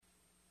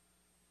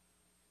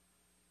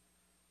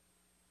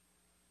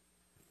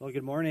Well,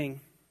 good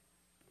morning.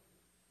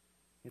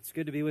 It's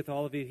good to be with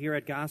all of you here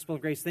at Gospel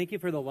of Grace. Thank you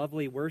for the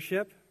lovely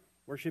worship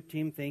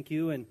team. Thank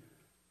you. And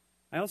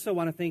I also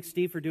want to thank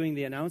Steve for doing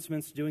the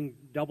announcements, doing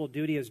double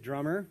duty as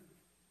drummer.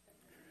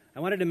 I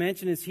wanted to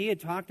mention, as he had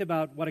talked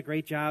about what a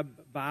great job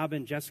Bob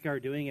and Jessica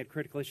are doing at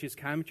Critical Issues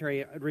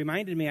Commentary, it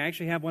reminded me I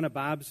actually have one of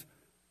Bob's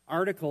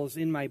articles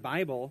in my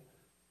Bible.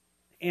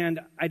 And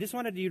I just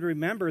wanted you to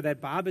remember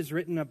that Bob has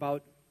written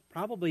about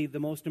probably the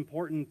most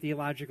important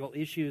theological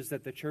issues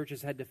that the church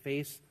has had to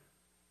face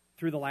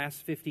through the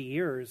last 50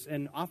 years.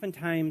 And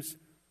oftentimes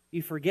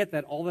you forget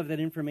that all of that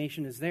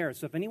information is there.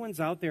 So if anyone's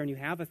out there and you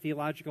have a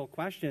theological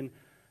question,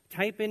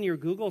 type in your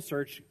Google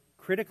search,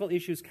 Critical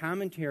Issues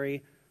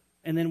Commentary,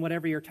 and then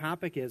whatever your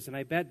topic is. And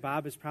I bet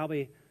Bob has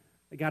probably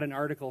got an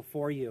article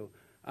for you.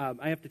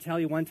 I have to tell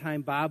you, one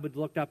time Bob had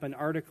looked up an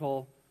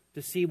article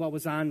to see what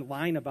was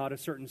online about a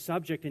certain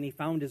subject, and he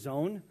found his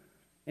own.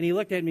 And he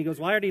looked at me and goes,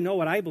 well, I already know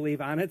what I believe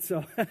on it.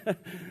 So,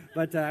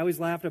 but I always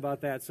laughed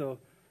about that. So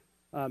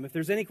if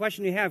there's any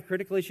question you have,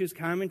 Critical Issues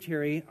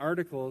Commentary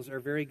articles are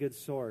a very good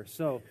source.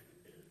 So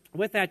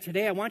with that,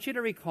 today I want you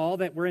to recall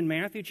that we're in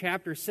Matthew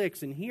chapter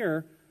 6. And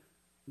here,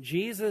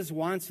 Jesus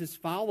wants his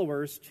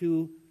followers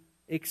to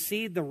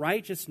exceed the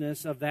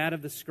righteousness of that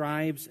of the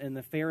scribes and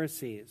the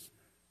Pharisees.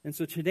 And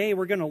so today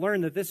we're going to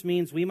learn that this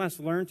means we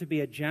must learn to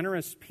be a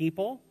generous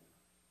people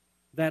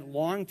that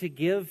long to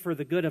give for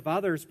the good of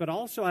others, but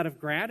also out of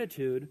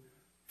gratitude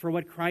for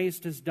what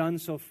Christ has done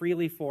so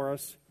freely for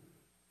us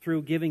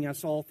through giving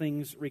us all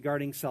things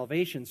regarding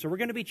salvation. So we're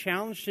going to be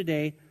challenged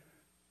today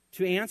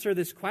to answer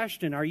this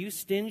question: are you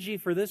stingy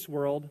for this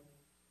world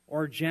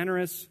or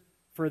generous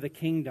for the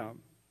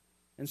kingdom?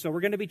 And so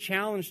we're going to be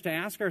challenged to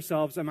ask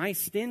ourselves, am I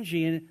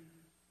stingy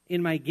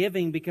in my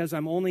giving because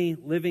I'm only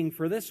living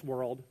for this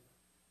world?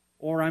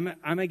 Or am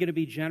I going to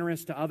be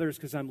generous to others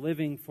because I'm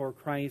living for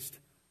Christ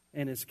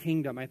and his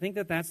kingdom? I think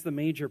that that's the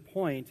major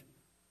point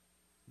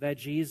that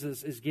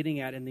Jesus is getting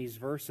at in these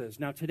verses.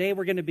 Now, today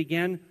we're going to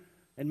begin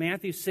in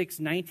Matthew 6,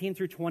 19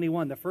 through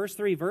 21. The first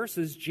three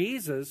verses,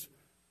 Jesus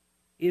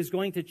is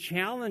going to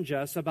challenge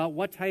us about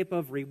what type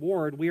of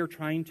reward we are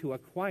trying to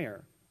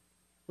acquire.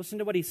 Listen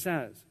to what he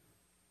says.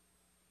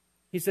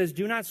 He says,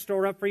 "Do not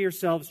store up for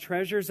yourselves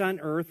treasures on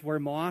earth where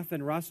moth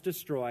and rust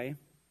destroy,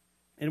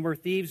 and where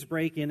thieves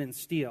break in and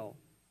steal.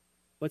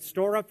 But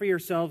store up for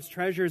yourselves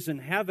treasures in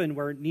heaven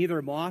where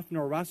neither moth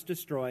nor rust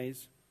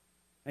destroys,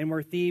 and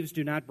where thieves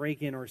do not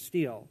break in or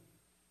steal.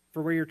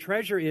 For where your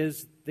treasure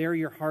is, there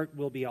your heart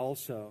will be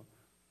also."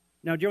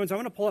 Now, dear ones, I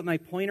want to pull up my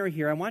pointer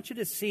here. I want you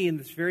to see in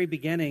this very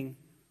beginning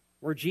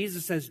where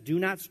Jesus says, "Do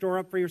not store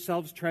up for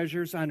yourselves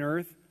treasures on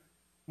earth."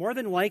 More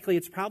than likely,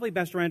 it's probably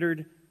best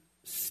rendered,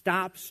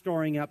 "Stop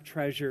storing up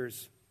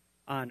treasures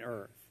on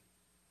earth."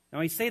 Now,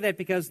 I say that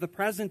because the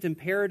present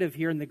imperative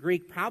here in the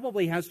Greek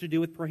probably has to do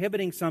with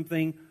prohibiting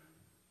something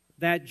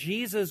that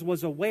Jesus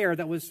was aware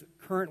that was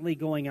currently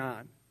going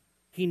on.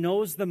 He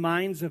knows the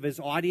minds of his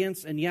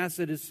audience, and yes,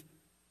 it is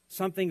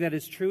something that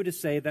is true to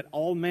say that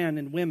all men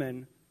and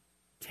women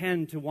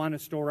tend to want to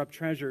store up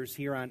treasures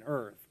here on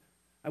earth.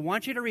 I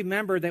want you to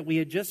remember that we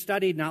had just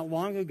studied not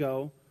long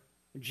ago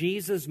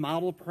Jesus'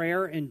 model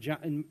prayer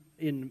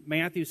in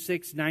Matthew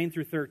 6, 9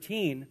 through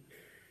 13,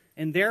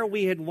 and there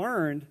we had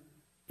learned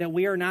that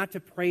we are not to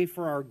pray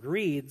for our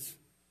greeds,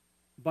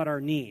 but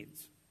our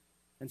needs.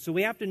 And so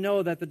we have to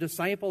know that the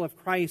disciple of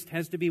Christ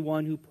has to be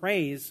one who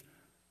prays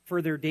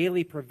for their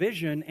daily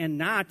provision and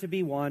not to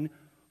be one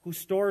who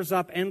stores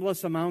up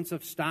endless amounts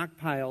of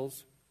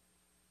stockpiles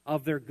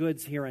of their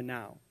goods here and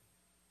now.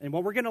 And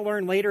what we're going to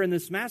learn later in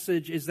this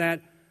message is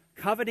that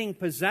coveting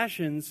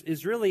possessions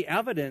is really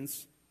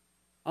evidence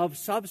of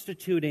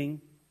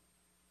substituting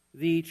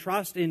the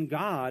trust in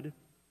God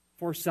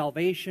for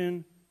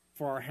salvation,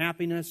 for our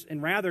happiness,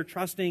 and rather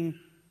trusting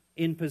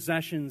in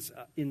possessions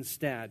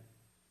instead.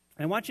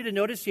 And I want you to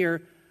notice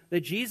here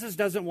that Jesus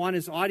doesn't want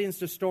his audience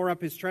to store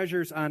up his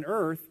treasures on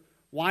earth.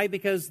 Why?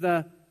 Because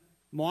the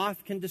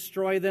moth can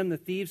destroy them, the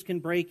thieves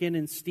can break in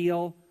and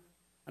steal.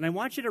 And I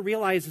want you to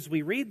realize as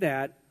we read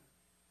that,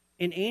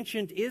 in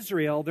ancient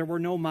Israel, there were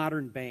no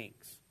modern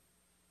banks.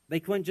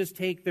 They couldn't just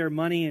take their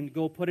money and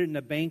go put it in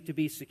a bank to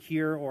be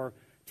secure, or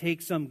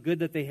take some good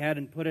that they had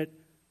and put it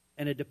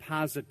in a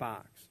deposit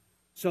box.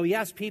 So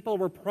yes, people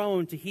were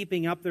prone to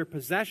heaping up their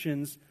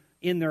possessions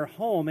in their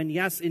home, and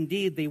yes,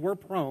 indeed, they were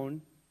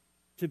prone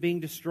to being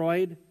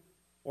destroyed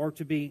or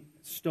to be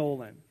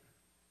stolen.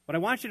 But I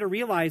want you to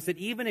realize that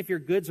even if your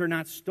goods are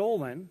not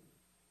stolen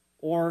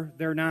or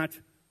they're not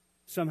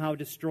somehow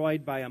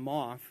destroyed by a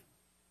moth,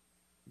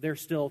 they're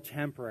still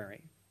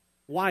temporary.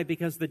 Why?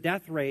 Because the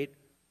death rate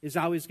is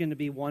always going to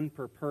be one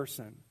per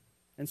person.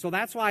 And so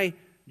that's why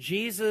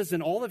Jesus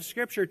and all of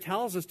Scripture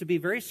tells us to be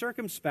very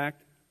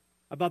circumspect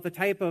about the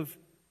type of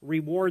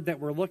reward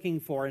that we're looking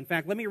for. In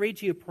fact, let me read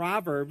to you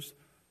Proverbs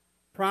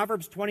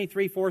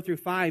 23, 4 through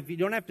 5. You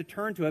don't have to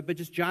turn to it, but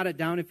just jot it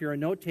down if you're a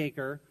note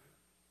taker.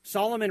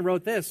 Solomon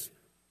wrote this.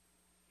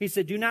 He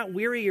said, "Do not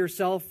weary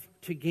yourself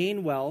to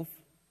gain wealth.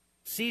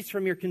 Cease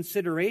from your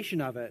consideration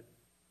of it.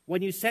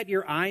 When you set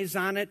your eyes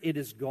on it, it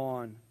is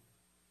gone.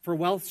 For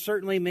wealth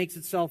certainly makes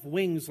itself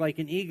wings like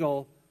an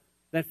eagle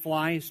that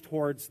flies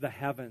towards the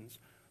heavens.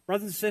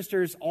 Brothers and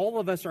sisters, all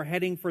of us are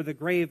heading for the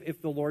grave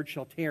if the Lord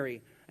shall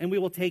tarry, and we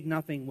will take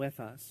nothing with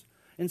us.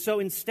 And so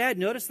instead,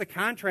 notice the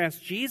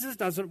contrast. Jesus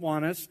doesn't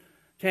want us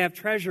to have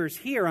treasures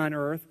here on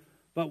earth,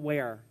 but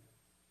where?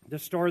 To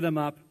store them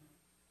up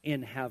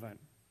in heaven.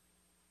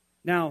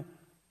 Now,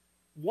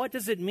 what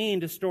does it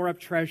mean to store up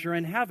treasure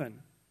in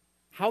heaven?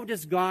 How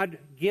does God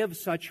give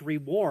such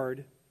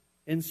reward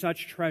and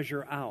such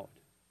treasure out?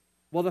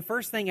 Well, the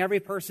first thing every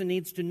person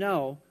needs to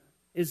know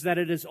is that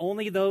it is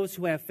only those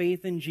who have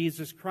faith in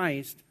Jesus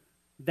Christ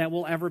that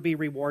will ever be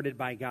rewarded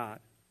by God.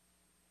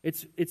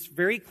 It's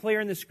very clear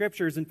in the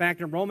Scriptures. In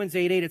fact, in Romans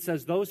 8:8, it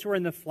says, those who are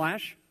in the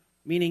flesh,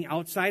 meaning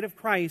outside of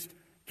Christ,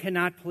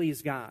 cannot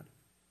please God.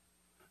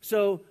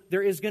 So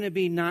there is going to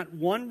be not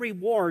one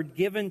reward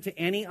given to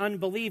any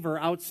unbeliever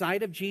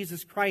outside of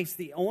Jesus Christ.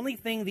 The only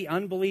thing the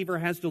unbeliever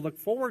has to look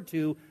forward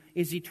to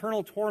is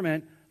eternal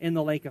torment in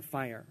the lake of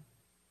fire.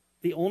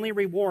 The only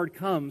reward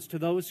comes to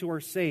those who are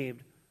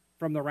saved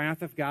from the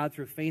wrath of God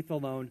through faith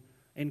alone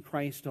in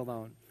Christ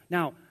alone.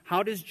 Now,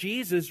 how does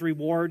Jesus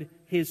reward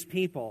his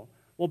people?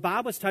 Well,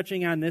 Bob was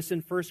touching on this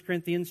in 1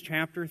 Corinthians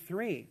chapter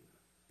 3.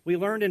 We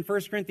learned in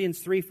 1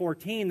 Corinthians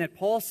 3:14 that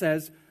Paul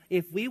says,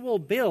 if we will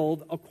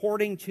build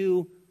according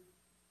to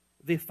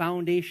the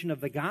foundation of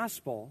the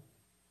gospel,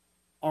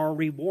 our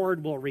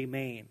reward will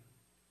remain.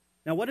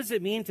 Now, what does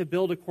it mean to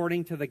build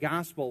according to the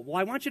gospel? Well,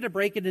 I want you to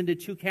break it into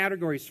two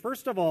categories.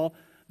 First of all,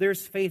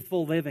 there's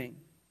faithful living.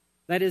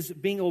 That is,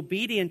 being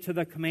obedient to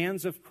the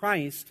commands of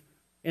Christ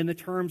in the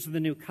terms of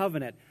the new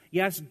covenant.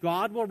 Yes,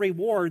 God will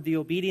reward the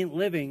obedient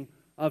living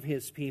of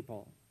his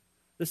people.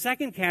 The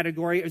second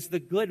category is the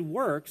good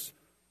works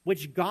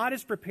which God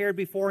has prepared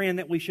beforehand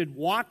that we should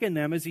walk in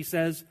them, as he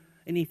says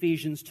in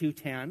Ephesians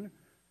 2:10.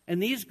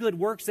 And these good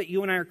works that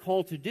you and I are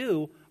called to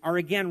do are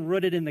again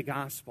rooted in the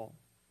gospel.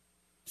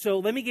 So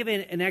let me give you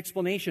an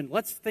explanation.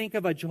 Let's think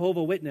of a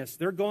Jehovah's Witness.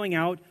 They're going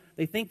out,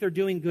 they think they're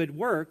doing good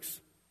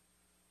works,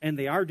 and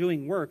they are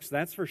doing works,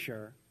 that's for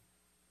sure.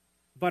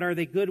 But are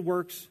they good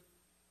works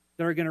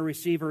that are going to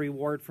receive a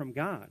reward from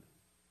God?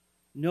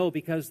 No,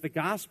 because the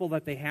gospel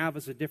that they have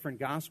is a different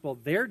gospel.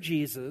 Their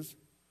Jesus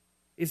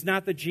is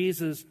not the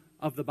Jesus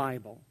of the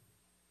Bible.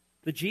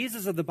 The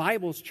Jesus of the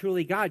Bible is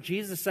truly God.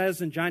 Jesus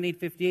says in John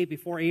 8:58,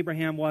 before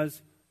Abraham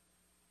was,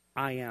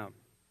 I am.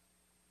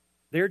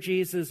 Their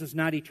Jesus is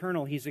not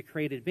eternal. He's a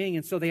created being.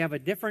 And so they have a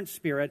different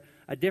spirit,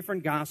 a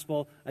different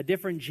gospel, a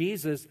different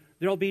Jesus.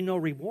 There will be no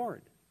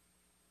reward.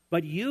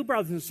 But you,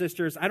 brothers and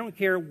sisters, I don't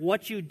care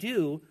what you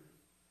do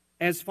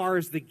as far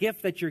as the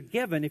gift that you're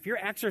given. If you're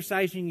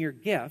exercising your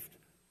gift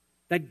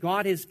that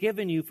God has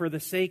given you for the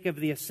sake of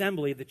the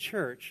assembly, the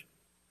church,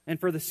 and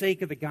for the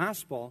sake of the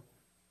gospel,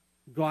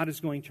 God is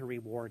going to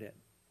reward it.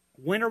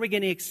 When are we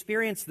going to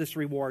experience this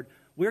reward?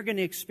 We're going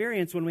to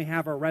experience when we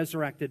have our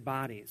resurrected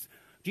bodies.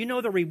 Do you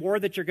know the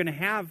reward that you're going to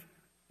have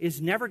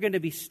is never going to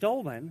be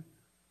stolen?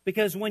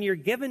 Because when you're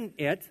given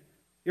it,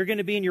 you're going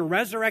to be in your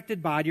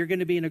resurrected body. You're going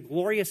to be in a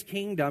glorious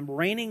kingdom,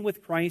 reigning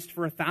with Christ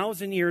for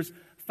 1,000 years,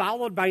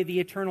 followed by the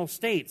eternal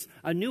states.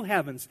 A new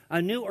heavens,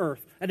 a new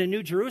earth, and a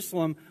new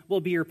Jerusalem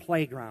will be your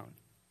playground.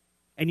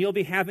 And you'll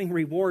be having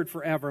reward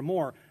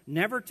forevermore,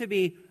 never to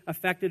be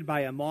affected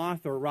by a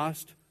moth or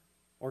rust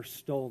or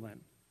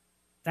stolen.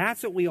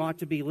 That's what we ought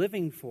to be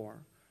living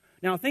for.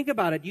 Now think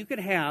about it. You could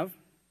have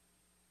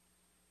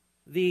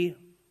the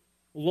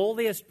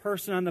lowliest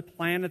person on the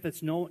planet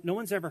that's no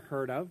one's ever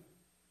heard of,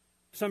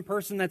 some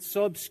person that's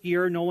so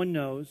obscure no one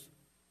knows,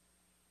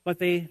 but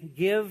they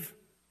give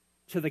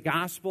to the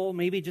gospel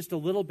maybe just a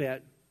little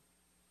bit,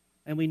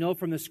 and we know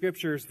from the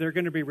Scriptures they're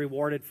going to be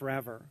rewarded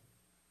forever.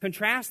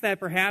 Contrast that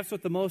perhaps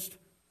with the most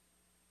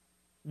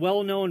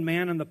well-known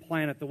man on the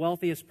planet, the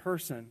wealthiest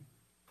person,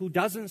 who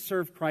doesn't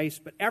serve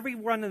Christ, but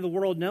everyone in the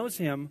world knows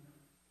him.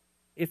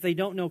 If they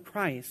don't know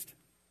Christ,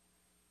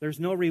 there's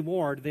no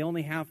reward. They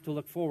only have to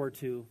look forward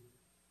to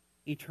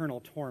eternal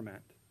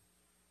torment.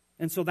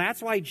 And so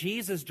that's why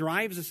Jesus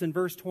drives us in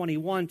verse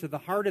 21 to the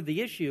heart of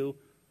the issue.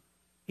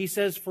 He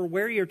says, for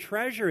where your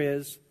treasure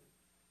is,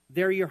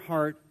 there your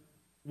heart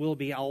will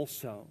be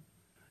also.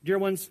 Dear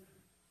ones,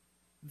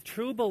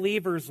 true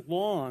believers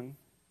long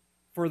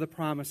for the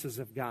promises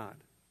of God.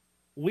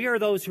 We are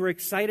those who are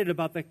excited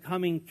about the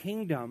coming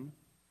kingdom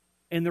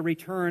and the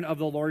return of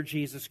the Lord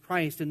Jesus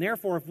Christ. And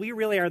therefore, if we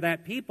really are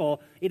that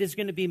people, it is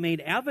going to be made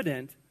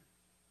evident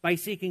by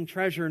seeking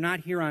treasure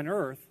not here on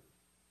earth,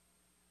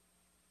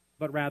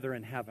 but rather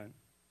in heaven.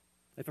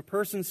 If a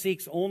person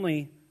seeks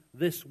only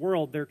this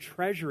world, their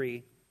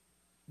treasury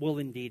will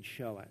indeed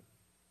show it.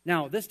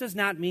 Now, this does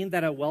not mean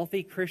that a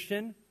wealthy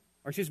person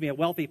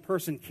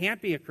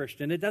can't be a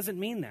Christian. It doesn't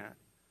mean that.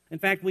 In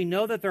fact, we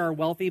know that there are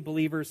wealthy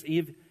believers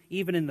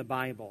even in the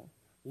Bible.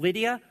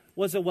 Lydia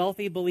was a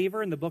wealthy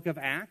believer in the book of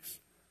Acts.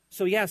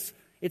 So yes,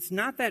 it's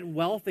not that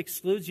wealth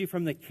excludes you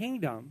from the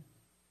kingdom,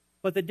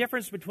 but the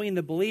difference between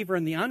the believer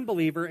and the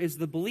unbeliever is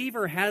the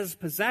believer has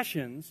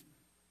possessions.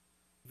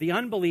 The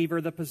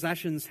unbeliever, the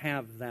possessions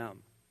have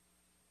them.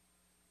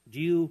 Do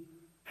you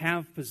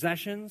have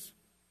possessions?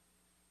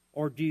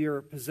 or do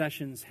your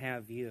possessions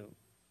have you?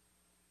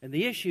 And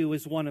the issue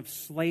is one of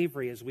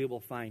slavery, as we will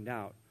find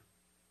out.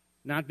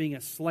 Not being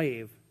a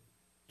slave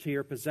to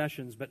your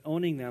possessions, but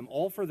owning them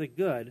all for the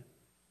good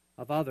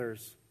of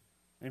others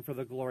and for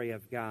the glory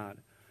of God.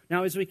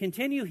 Now, as we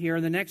continue here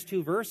in the next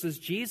two verses,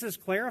 Jesus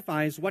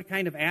clarifies what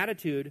kind of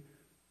attitude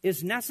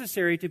is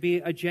necessary to be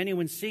a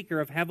genuine seeker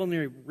of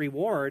heavenly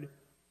reward.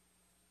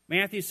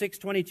 Matthew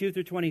 6:22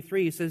 through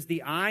 23 says,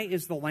 "The eye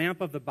is the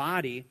lamp of the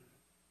body,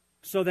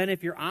 so then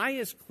if your eye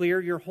is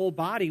clear, your whole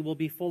body will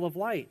be full of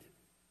light.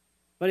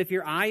 But if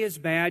your eye is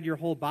bad, your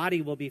whole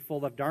body will be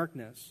full of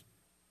darkness.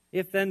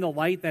 If then the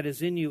light that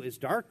is in you is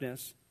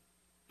darkness,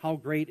 how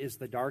great is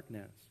the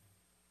darkness?"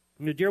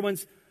 And dear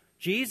ones,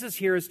 Jesus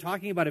here is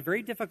talking about a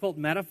very difficult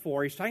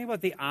metaphor. He's talking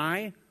about the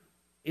eye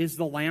is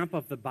the lamp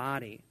of the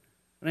body.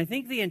 And I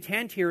think the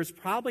intent here is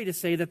probably to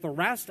say that the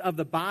rest of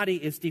the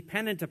body is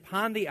dependent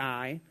upon the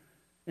eye,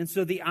 and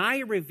so the eye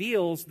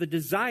reveals the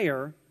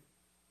desire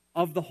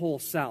of the whole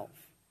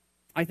self.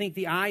 I think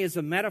the eye is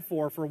a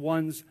metaphor for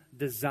one's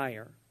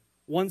desire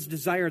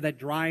that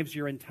drives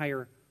your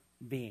entire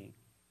being.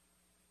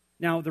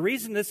 Now, the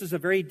reason this is a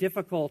very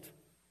difficult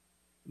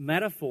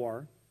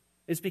metaphor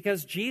is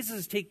because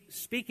Jesus is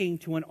speaking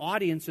to an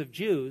audience of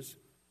Jews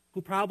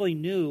who probably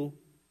knew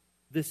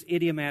this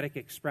idiomatic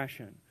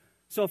expression.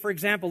 So, for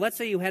example, let's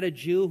say you had a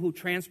Jew who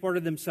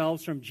transported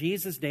themselves from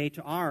Jesus' day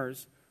to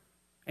ours,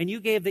 and you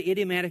gave the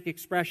idiomatic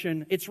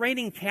expression, "It's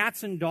raining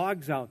cats and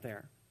dogs out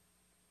there."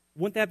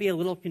 Wouldn't that be a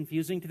little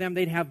confusing to them?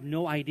 They'd have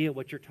no idea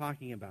what you're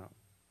talking about.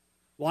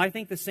 Well, I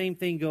think the same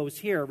thing goes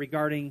here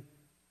regarding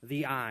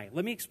the eye.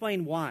 Let me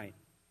explain why.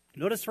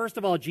 Notice, first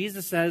of all,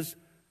 Jesus says,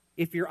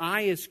 if your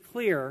eye is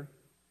clear,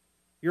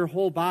 your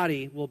whole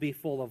body will be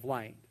full of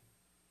light.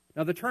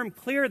 Now, the term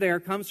clear there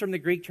comes from the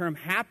Greek term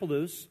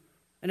haplous,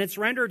 and it's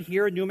rendered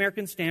here in New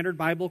American Standard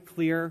Bible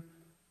clear.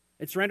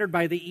 It's rendered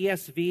by the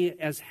ESV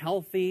as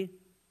healthy.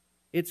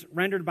 It's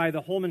rendered by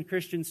the Holman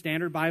Christian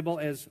Standard Bible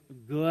as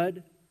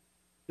good.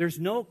 There's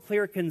no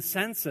clear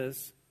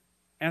consensus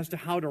as to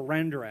how to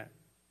render it.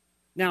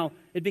 Now,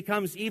 it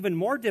becomes even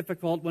more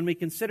difficult when we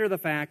consider the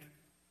fact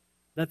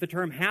that the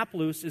term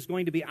haplous is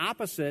going to be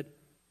opposite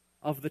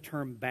of the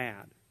term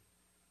bad.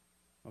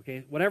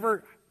 Okay,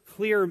 whatever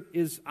clear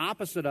is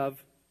opposite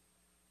of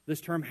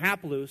this term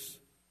haplous,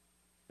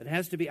 it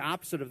has to be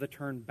opposite of the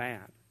term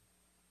bad.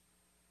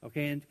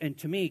 Okay, and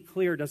to me,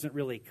 clear doesn't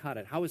really cut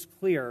it. How is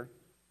clear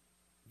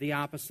the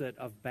opposite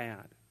of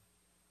bad?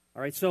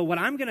 All right, so what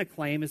I'm going to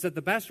claim is that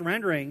the best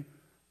rendering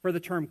for the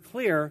term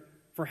clear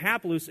for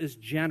haplous is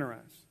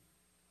generous.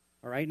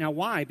 All right, now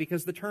why?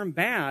 Because the term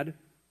bad,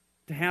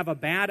 to have a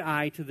bad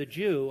eye to the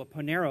Jew, a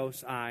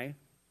poneros eye,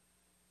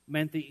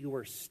 meant that you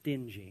were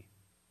stingy.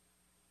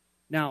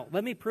 Now,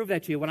 let me prove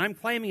that to you. What I'm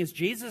claiming is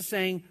Jesus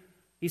saying,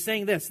 he's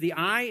saying this, the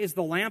eye is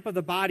the lamp of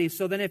the body,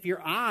 so then if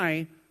your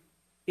eye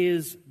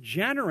is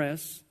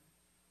generous,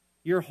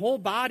 your whole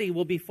body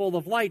will be full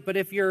of light. But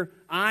if your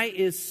eye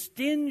is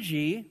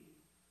stingy,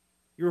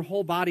 your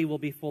whole body will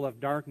be full of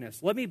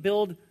darkness. Let me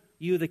build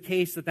you the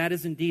case that that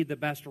is indeed the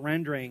best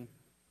rendering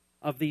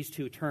of these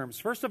two terms.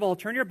 First of all,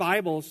 turn your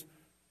Bibles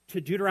to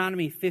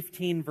Deuteronomy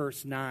 15,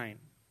 verse 9.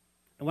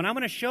 And what I'm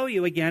going to show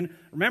you again,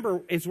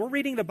 remember, as we're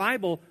reading the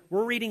Bible,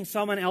 we're reading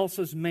someone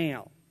else's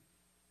mail.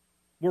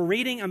 We're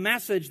reading a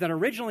message that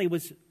originally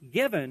was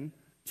given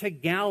to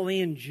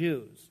Galilean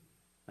Jews.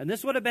 And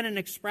this would have been an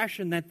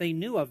expression that they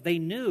knew of. They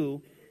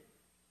knew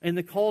in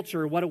the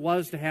culture what it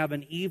was to have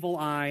an evil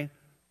eye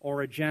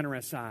or a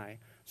generous eye.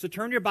 So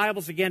turn your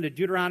Bibles again to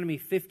Deuteronomy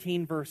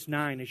 15, verse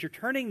 9. As you're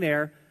turning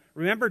there,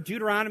 remember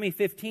Deuteronomy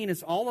 15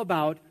 is all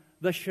about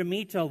the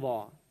Shemitah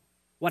law.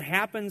 What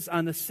happens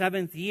on the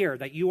seventh year,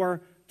 that you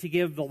are to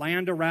give the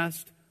land a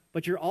rest,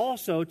 but you're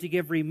also to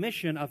give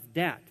remission of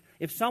debt.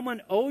 If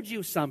someone owed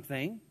you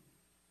something,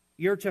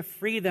 you're to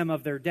free them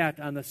of their debt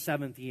on the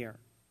seventh year.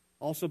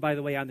 Also, by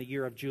the way, on the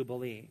year of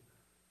Jubilee.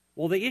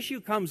 Well, the issue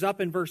comes up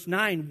in verse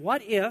 9.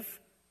 What if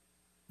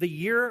the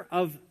year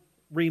of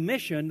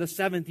remission, the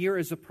seventh year,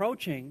 is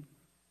approaching,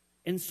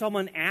 and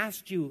someone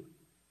asked you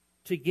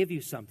to give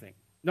you something?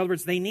 In other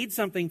words, they need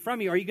something from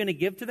you. Are you going to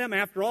give to them?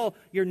 After all,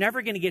 you're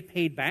never going to get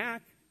paid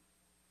back.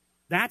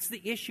 That's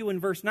the issue in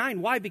verse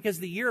 9. Why? Because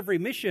the year of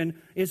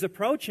remission is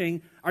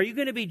approaching. Are you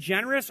going to be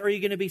generous or are you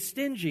going to be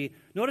stingy?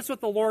 Notice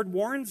what the Lord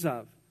warns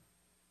of.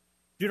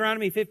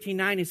 Deuteronomy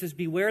 15:9, he says,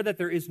 "Beware that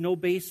there is no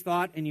base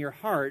thought in your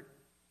heart,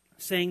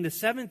 saying, the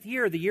seventh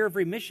year, the year of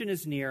remission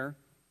is near,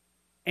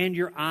 and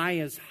your eye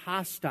is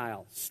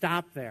hostile."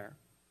 Stop there.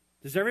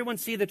 Does everyone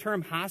see the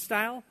term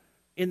hostile?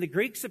 In the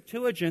Greek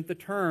Septuagint, the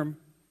term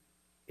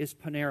is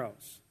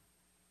poneros.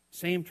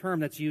 Same term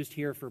that's used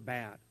here for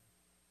bad.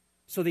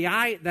 So the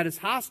eye that is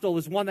hostile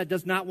is one that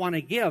does not want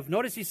to give.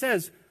 Notice he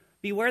says,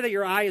 beware that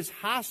your eye is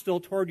hostile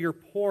toward your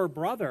poor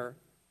brother,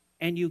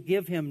 and you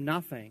give him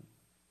nothing,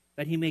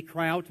 that he may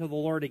cry out to the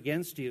Lord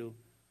against you,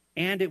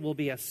 and it will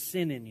be a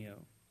sin in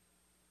you.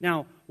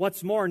 Now,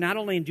 what's more, not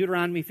only in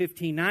Deuteronomy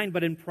 15:9,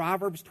 but in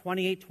Proverbs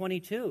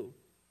 28:22,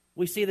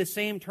 we see the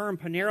same term,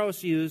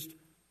 poneros, used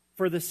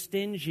for the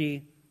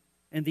stingy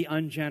and the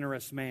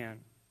ungenerous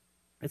man.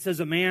 It says,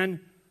 a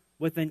man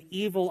with an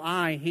evil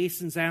eye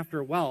hastens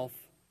after wealth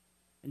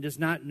and does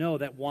not know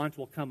that want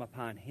will come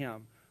upon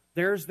him.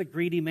 There's the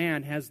greedy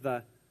man, has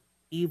the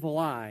evil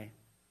eye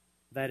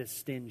that is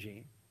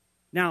stingy.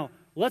 Now,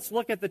 let's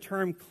look at the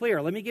term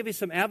clear. Let me give you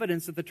some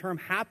evidence that the term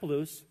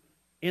haplous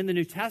in the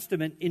New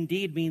Testament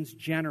indeed means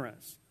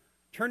generous.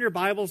 Turn your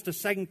Bibles to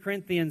 2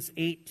 Corinthians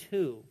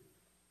 8:2.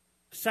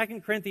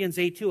 2 Corinthians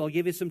 8:2, I'll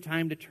give you some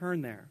time to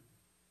turn there.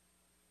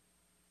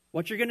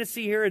 What you're going to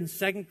see here in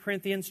 2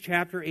 Corinthians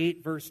chapter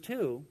 8, verse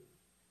 2,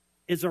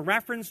 is a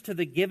reference to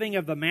the giving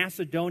of the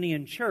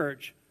Macedonian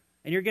church,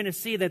 and you're going to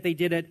see that they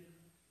did it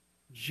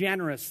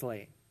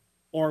generously,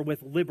 or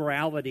with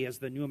liberality, as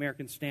the New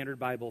American Standard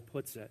Bible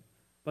puts it.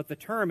 But the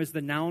term is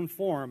the noun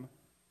form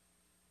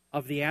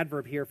of the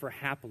adverb here for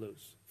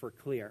haplous, for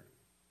clear.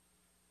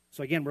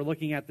 So again, we're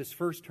looking at this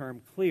first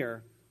term,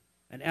 clear,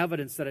 and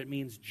evidence that it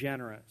means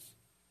generous.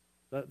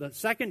 The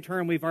second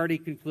term we've already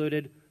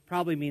concluded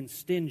probably means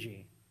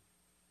stingy.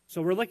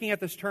 So we're looking at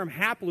this term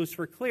haplous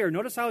for clear.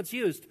 Notice how it's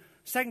used.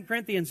 2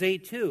 Corinthians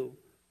 8:2.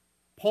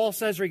 Paul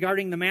says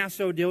regarding the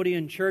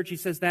Macedonian church, he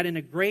says that in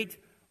a great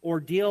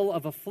ordeal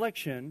of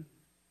affliction,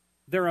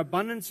 their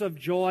abundance of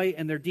joy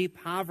and their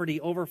deep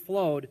poverty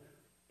overflowed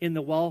in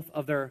the wealth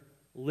of their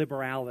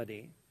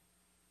liberality.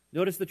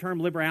 Notice the term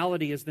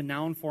liberality is the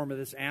noun form of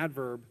this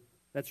adverb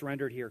that's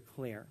rendered here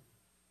clear.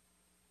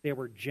 They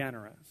were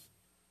generous.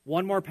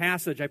 One more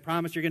passage. I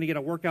promise you're going to get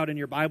a workout in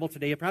your Bible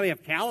today. You probably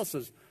have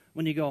calluses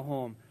when you go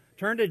home.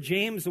 Turn to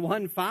James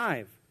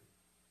 1:5.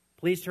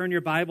 Please turn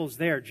your Bibles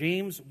there.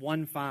 James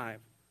 1:5.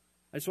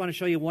 I just want to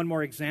show you one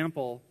more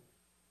example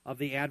of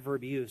the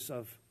adverb use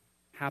of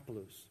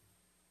haplous.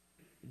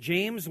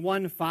 James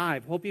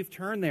 1:5. Hope you've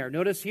turned there.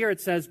 Notice here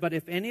it says, "But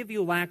if any of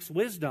you lacks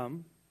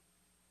wisdom,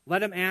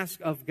 let him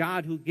ask of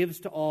God, who gives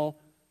to all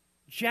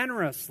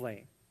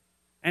generously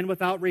and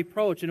without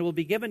reproach, and it will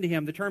be given to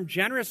him." The term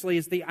generously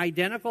is the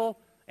identical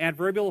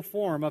adverbial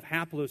form of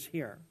haplous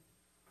here.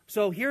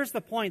 So here's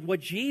the point.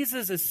 What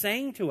Jesus is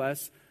saying to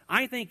us,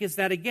 I think, is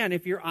that, again,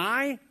 if your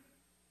eye,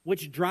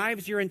 which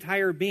drives your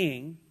entire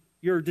being,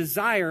 your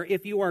desire,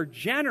 if you are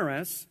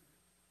generous,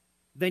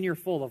 then you're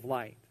full of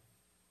light.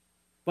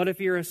 But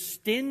if you're a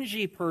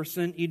stingy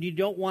person and you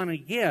don't want to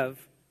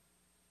give,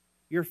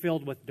 you're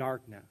filled with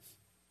darkness.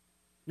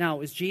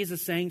 Now, is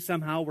Jesus saying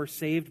somehow we're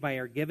saved by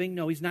our giving?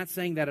 No, he's not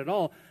saying that at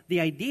all.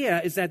 The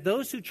idea is that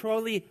those who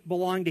truly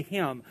belong to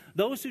him,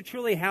 those who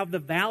truly have the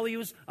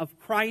values of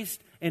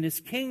Christ and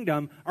his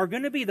kingdom, are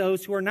going to be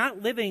those who are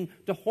not living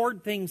to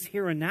hoard things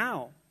here and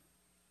now,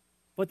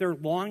 but they're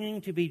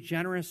longing to be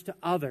generous to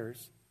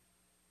others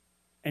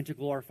and to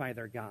glorify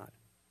their God.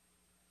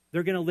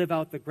 They're going to live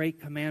out the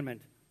great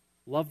commandment,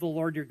 love the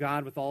Lord your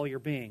God with all your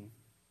being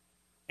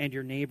and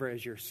your neighbor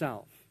as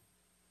yourself.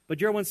 But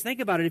dear ones, think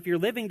about it. If you're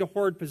living to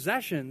hoard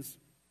possessions,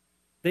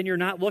 then you're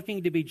not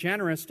looking to be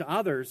generous to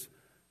others.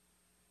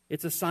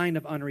 It's a sign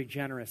of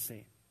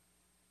unregeneracy.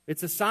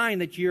 It's a sign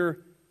that you're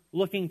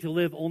looking to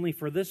live only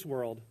for this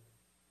world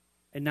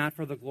and not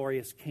for the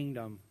glorious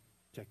kingdom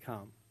to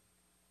come.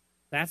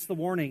 That's the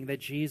warning that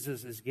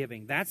Jesus is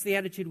giving. That's the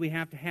attitude we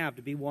have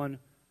to be one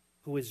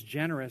who is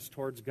generous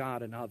towards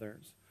God and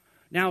others.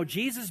 Now,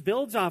 Jesus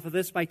builds off of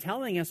this by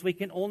telling us we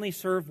can only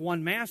serve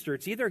one master.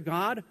 It's either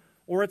God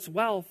or it's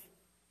wealth.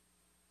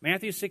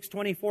 Matthew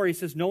 6:24, he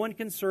says, "No one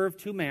can serve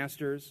two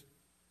masters,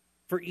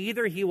 for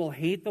either he will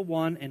hate the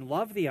one and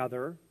love the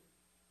other,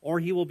 or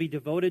he will be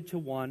devoted to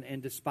one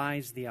and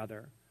despise the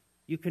other.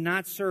 You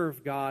cannot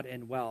serve God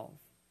and wealth."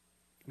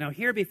 Now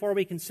here, before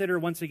we consider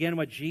once again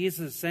what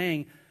Jesus is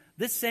saying,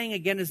 this saying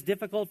again is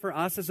difficult for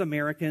us as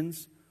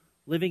Americans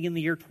living in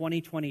the year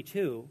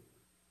 2022,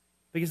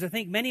 because I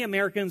think many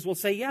Americans will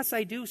say, yes,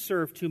 I do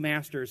serve two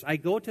masters. I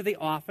go to the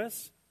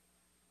office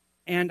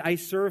and I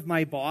serve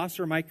my boss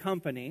or my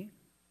company.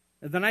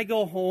 Then I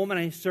go home and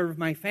I serve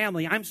my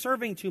family. I'm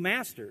serving two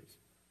masters.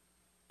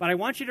 But I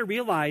want you to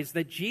realize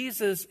that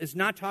Jesus is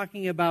not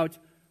talking about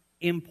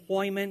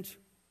employment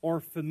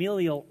or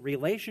familial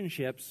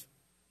relationships.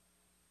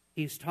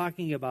 He's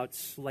talking about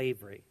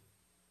slavery.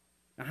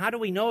 Now, how do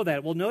we know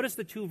that? Well, notice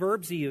the two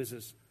verbs he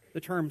uses.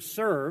 The term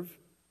serve,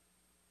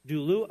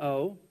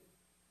 douleuo,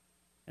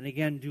 and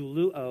again,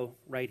 douleuo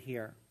right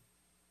here.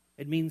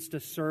 It means to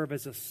serve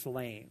as a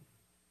slave.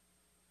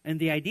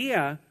 And the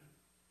idea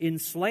in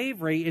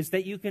slavery is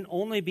that you can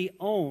only be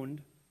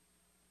owned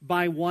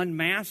by one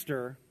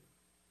master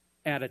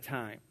at a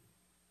time.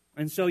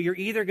 And so you're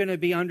either going to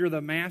be under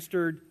the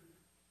mastered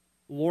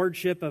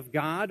lordship of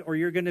God, or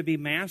you're going to be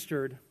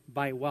mastered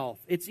by wealth.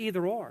 It's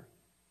either or.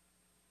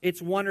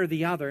 It's one or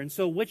the other. And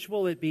so which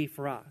will it be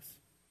for us?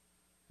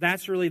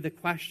 That's really the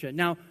question.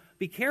 Now,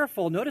 be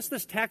careful. Notice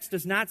this text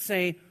does not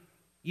say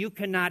you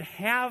cannot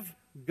have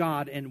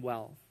God and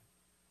wealth.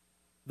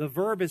 The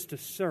verb is to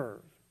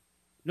serve.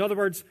 In other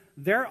words,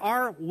 there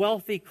are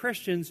wealthy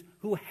Christians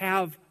who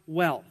have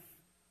wealth,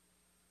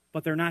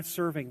 but they're not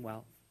serving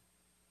wealth.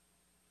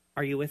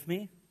 Are you with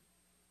me?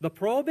 The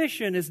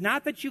prohibition is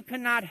not that you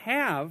cannot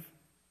have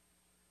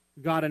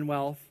God and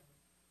wealth.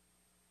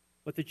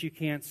 but that you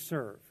can't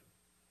serve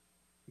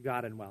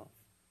God and wealth.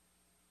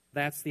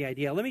 That's the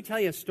idea. Let me tell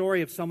you a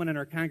story of someone in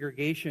our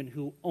congregation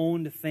who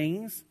owned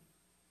things,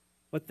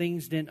 but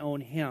things didn't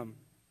own him.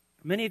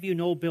 Many of you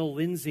know Bill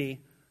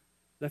Lindsay,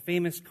 the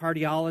famous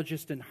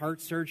cardiologist and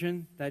heart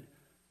surgeon that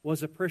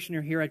was a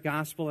parishioner here at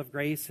Gospel of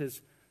Grace.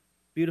 His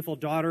beautiful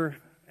daughter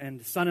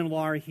and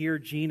son-in-law are here,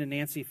 Gene and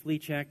Nancy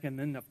Fleechek, and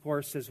then, of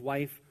course, his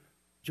wife,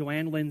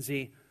 Joanne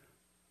Lindsay.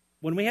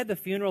 When we had the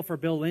funeral for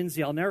Bill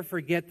Lindsay, I'll never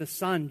forget the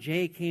son,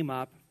 Jay, came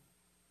up,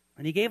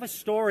 and he gave a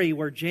story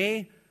where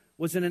Jay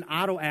was in an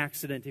auto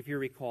accident, if you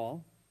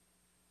recall,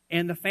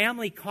 and the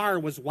family car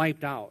was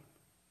wiped out.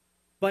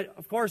 But,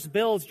 of course,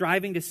 Bill's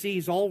driving to see.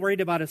 He's all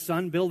worried about his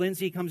son. Bill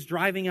Lindsay comes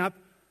driving up,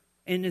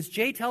 and as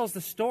Jay tells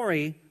the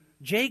story,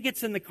 Jay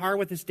gets in the car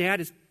with his dad.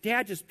 His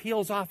dad just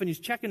peels off, and he's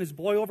checking his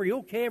boy over. You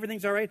okay?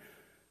 Everything's all right?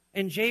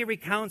 And Jay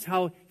recounts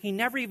how he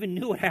never even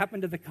knew what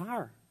happened to the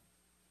car.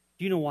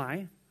 Do you know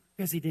why?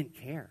 Because he didn't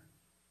care.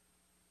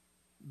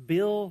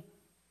 Bill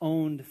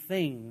owned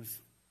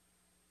things,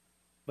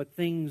 but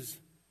things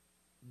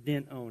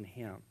didn't own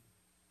him.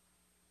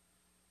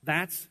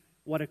 That's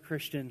what a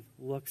Christian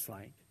looks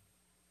like.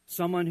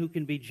 Someone who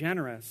can be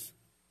generous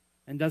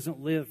and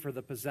doesn't live for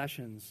the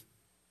possessions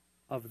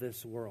of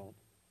this world.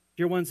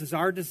 Dear ones, is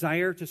our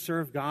desire to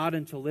serve God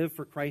and to live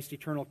for Christ's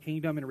eternal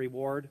kingdom and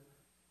reward?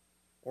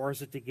 Or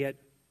is it to get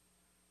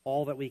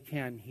all that we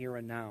can here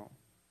and now?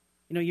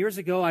 You know, years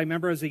ago, I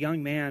remember as a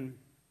young man,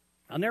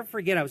 I'll never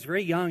forget, I was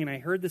very young and I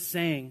heard this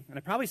saying, and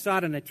I probably saw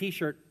it on a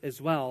t-shirt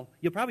as well.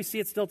 You'll probably see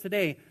it still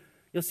today.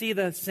 You'll see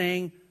the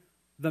saying,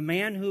 the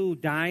man who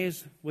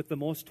dies with the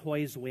most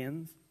toys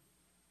wins.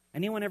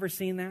 Anyone ever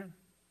seen that?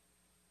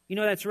 You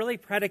know, that's really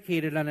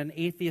predicated on an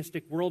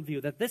atheistic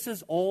worldview, that this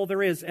is all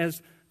there is.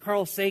 As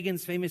Carl Sagan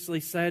famously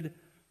said,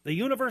 the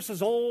universe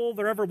is all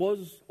there ever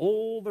was,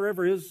 all there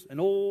ever is, and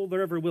all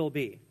there ever will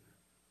be.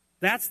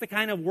 That's the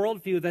kind of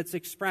worldview that's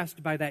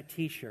expressed by that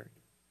t-shirt.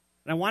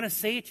 And I want to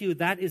say to you,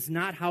 that is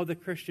not how the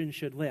Christian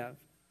should live.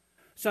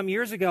 Some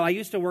years ago, I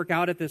used to work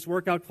out at this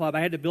workout club.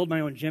 I had to build my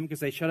own gym because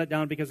they shut it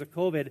down because of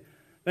COVID.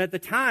 But at the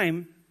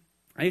time,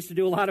 I used to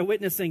do a lot of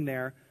witnessing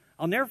there.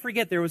 I'll never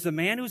forget, there was a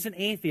man who was an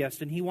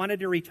atheist, and he wanted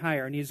to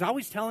retire. And he was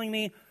always telling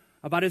me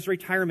about his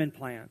retirement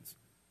plans.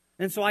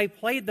 And so I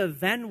played the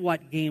then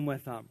what game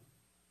with him.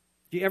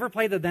 Do you ever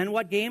play the then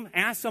what game?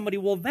 Ask somebody,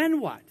 well,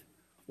 then what?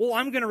 Well,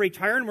 I'm going to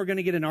retire, and we're going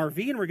to get an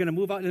RV, and we're going to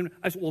move out. And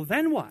I said, well,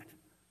 then what?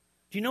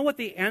 Do you know what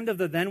the end of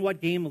the then what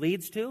game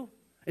leads to?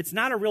 It's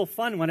not a real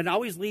fun one. It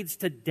always leads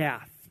to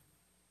death.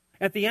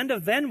 At the end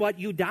of then what,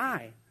 you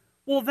die.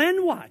 Well,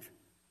 then what?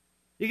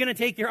 You're going to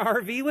take your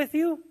RV with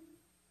you?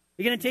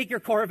 You're going to take your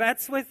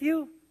Corvettes with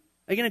you?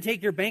 Are you going to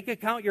take your bank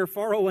account, your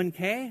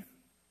 401k?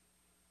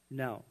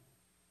 No.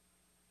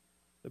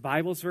 The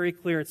Bible's very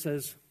clear. It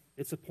says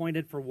it's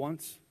appointed for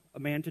once a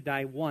man to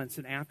die once,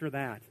 and after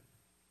that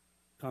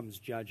comes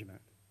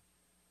judgment.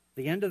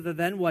 The end of the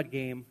then what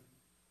game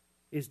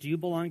is, do you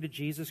belong to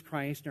Jesus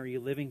Christ, and are you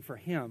living for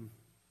Him,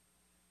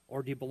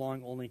 or do you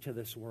belong only to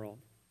this world?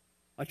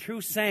 A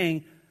true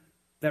saying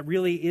that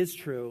really is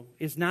true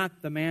is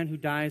not the man who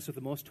dies with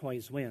the most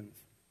toys wins,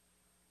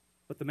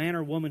 but the man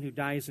or woman who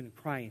dies in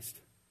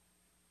Christ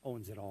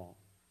owns it all.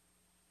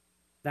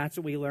 That's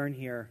what we learn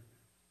here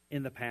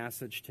in the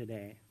passage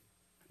today.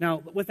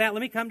 Now, with that,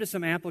 let me come to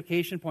some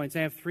application points.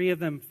 I have 3 of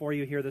them for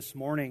you here this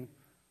morning.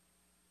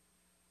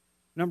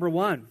 Number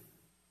 1,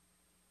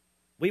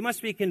 we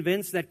must be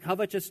convinced that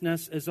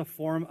covetousness is a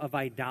form of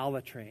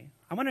idolatry.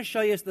 I want to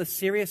show you the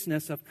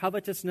seriousness of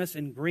covetousness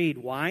and greed.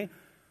 Why?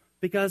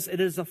 Because it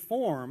is a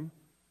form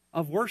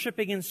of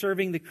worshiping and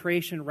serving the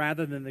creation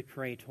rather than the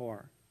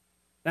Creator.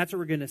 That's what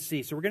we're going to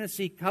see. So we're going to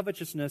see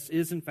covetousness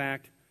is, in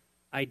fact,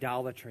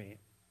 idolatry.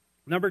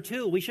 Number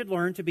 2, we should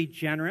learn to be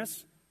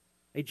generous,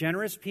 a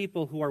generous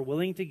people who are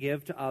willing to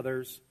give to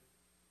others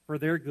for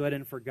their good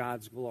and for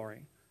God's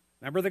glory.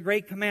 Remember the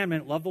great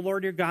commandment, love the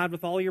Lord your God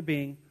with all your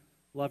being,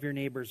 love your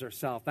neighbors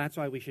yourself. That's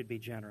why we should be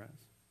generous.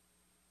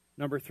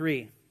 Number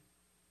 3,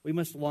 we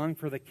must long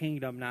for the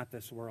kingdom, not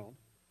this world.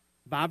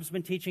 Bob's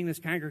been teaching this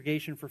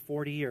congregation for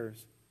 40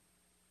 years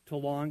to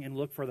long and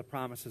look for the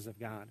promises of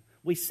God.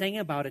 We sang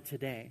about it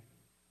today.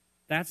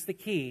 That's the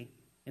key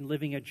in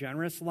living a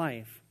generous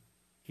life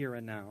here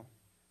and now.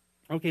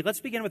 Okay,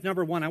 let's begin with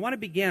number 1. I want to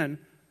begin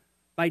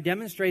by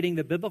demonstrating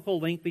the biblical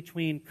link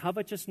between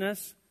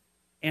covetousness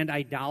and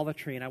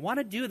idolatry. And I want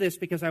to do this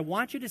because I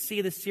want you to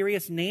see the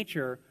serious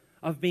nature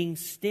of being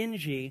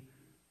stingy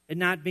and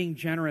not being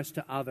generous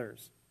to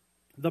others.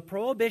 The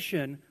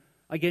prohibition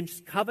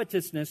against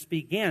covetousness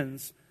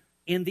begins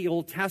in the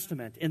Old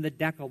Testament, in the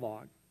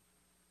Decalogue.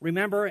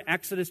 Remember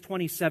Exodus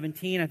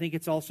 20:17, I think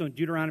it's also in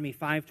Deuteronomy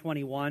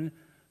 5:21.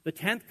 The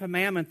 10th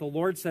commandment, the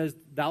Lord says,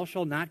 thou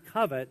shalt not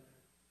covet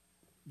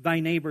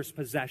thy neighbor's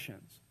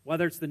possessions,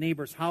 whether it's the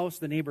neighbor's house,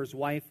 the neighbor's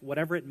wife,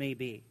 whatever it may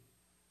be.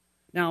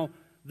 Now,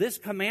 this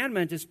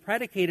commandment is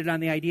predicated on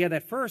the idea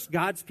that first,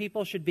 God's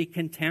people should be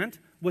content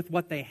with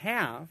what they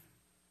have,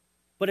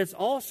 but it's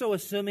also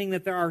assuming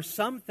that there are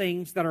some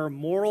things that are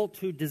moral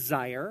to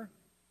desire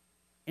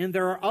and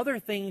there are other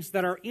things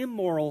that are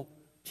immoral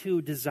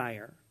to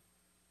desire.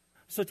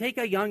 So take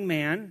a young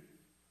man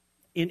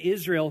in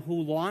Israel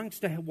who longs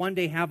to one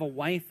day have a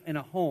wife and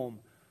a home.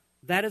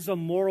 That is a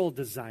moral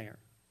desire.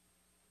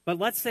 But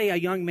let's say a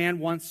young man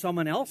wants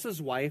someone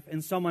else's wife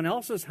and someone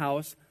else's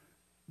house.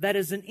 That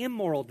is an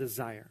immoral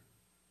desire.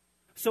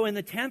 So in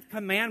the 10th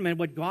commandment,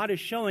 what God is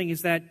showing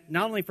is that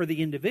not only for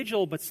the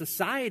individual, but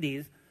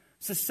society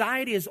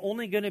is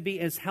only going to be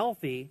as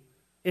healthy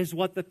as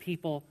what the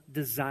people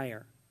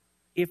desire.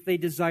 If they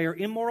desire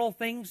immoral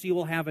things, you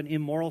will have an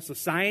immoral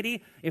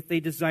society. If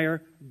they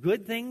desire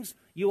good things,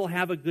 you will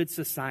have a good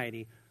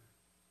society.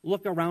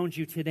 Look around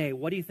you today.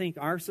 What do you think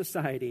our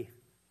society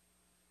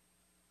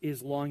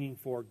is longing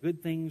for?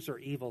 Good things or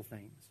evil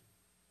things?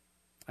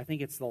 I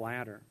think it's the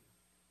latter.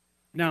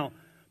 Now,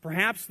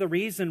 perhaps the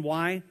reason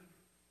why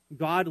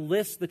God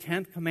lists the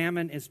 10th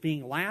commandment as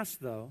being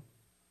last, though,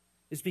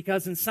 is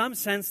because in some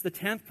sense the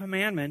 10th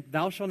commandment,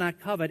 thou shalt not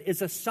covet,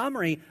 is a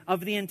summary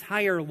of the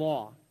entire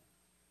law.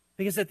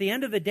 Because at the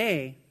end of the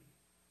day,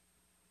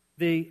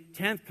 the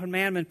 10th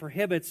commandment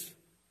prohibits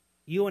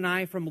you and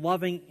I from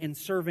loving and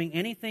serving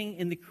anything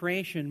in the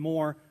creation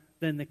more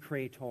than the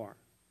Creator.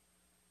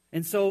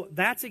 And so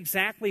that's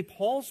exactly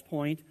Paul's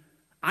point,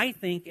 I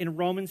think, in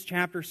Romans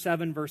chapter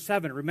 7, verse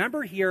 7.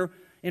 Remember here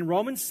in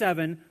Romans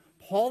 7,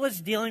 Paul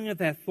is dealing with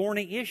that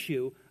thorny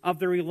issue of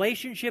the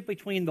relationship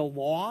between the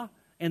law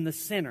and the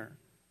sinner.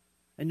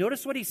 And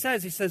notice what he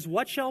says. He says,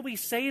 what shall we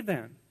say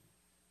then?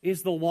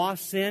 Is the law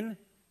sin?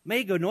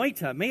 Me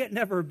gonoita, may it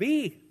never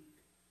be.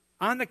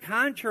 On the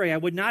contrary, I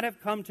would not have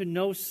come to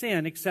know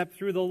sin except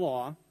through the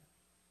law,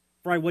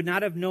 for I would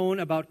not have known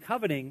about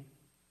coveting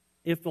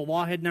if the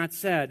law had not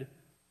said,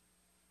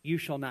 you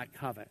shall not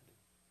covet.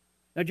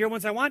 Now, dear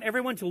ones, I want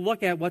everyone to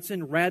look at what's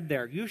in red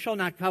there. You shall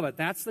not covet.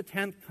 That's the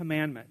 10th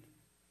commandment.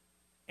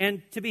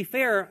 And to be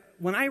fair,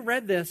 when I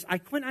read this, I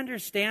couldn't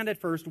understand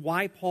at first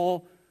why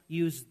Paul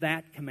used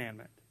that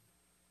commandment.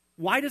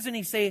 Why doesn't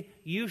he say,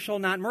 you shall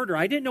not murder?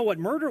 I didn't know what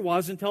murder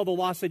was until the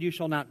law said, you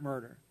shall not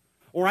murder.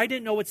 Or I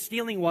didn't know what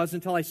stealing was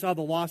until I saw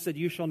the law said,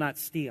 you shall not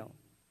steal.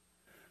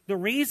 The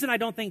reason I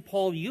don't think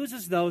Paul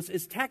uses those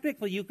is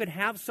technically you could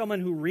have someone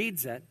who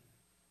reads it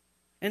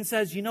and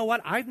says, you know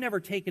what, I've never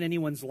taken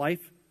anyone's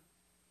life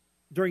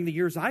during the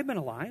years I've been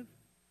alive.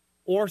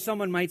 Or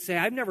someone might say,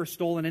 I've never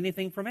stolen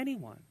anything from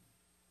anyone.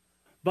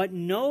 But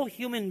no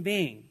human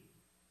being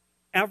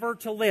ever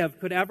to live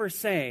could ever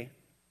say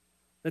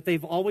that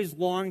they've always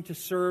longed to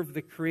serve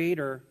the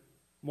Creator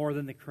more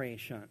than the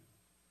creation.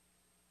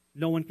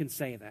 No one can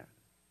say that.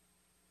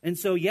 And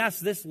so, yes,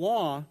 this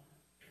law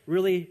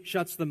really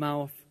shuts the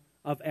mouth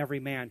of every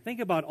man. Think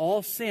about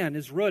all sin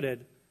is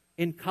rooted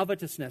in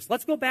covetousness.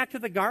 Let's go back to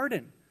the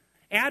garden.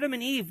 Adam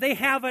and Eve, they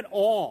have it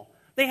all.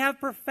 They have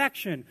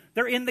perfection.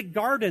 They're in the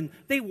garden.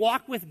 They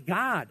walk with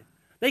God.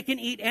 They can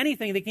eat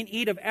anything. They can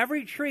eat of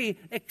every tree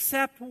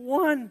except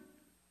one.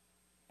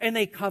 And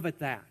they covet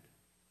that.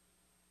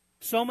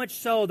 So much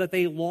so that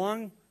they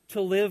long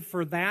to live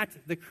for that,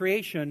 the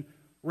creation,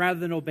 rather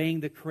than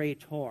obeying the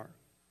Creator.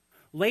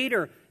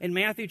 Later, in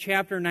Matthew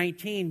chapter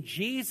 19,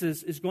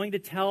 Jesus is going to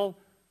tell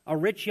a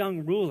rich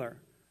young ruler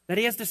that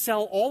he has to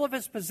sell all of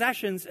his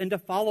possessions and to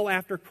follow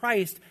after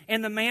Christ,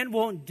 and the man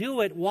won't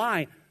do it.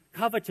 Why?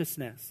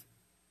 Covetousness.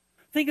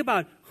 Think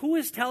about who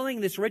is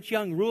telling this rich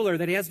young ruler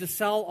that he has to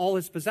sell all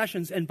his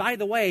possessions. And by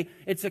the way,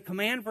 it's a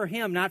command for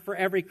him, not for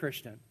every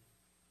Christian.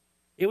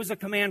 It was a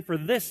command for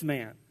this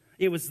man.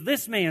 It was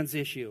this man's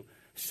issue.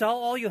 Sell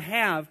all you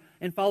have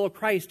and follow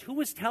Christ. Who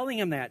was telling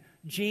him that?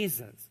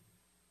 Jesus,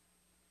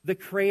 the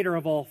Creator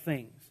of all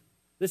things.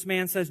 This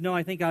man says, no,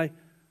 I think I'd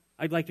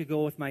like to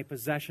go with my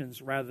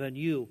possessions rather than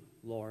you,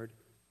 Lord.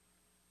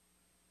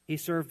 He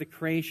served the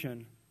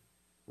creation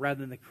rather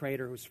than the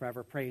Creator who's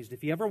forever praised.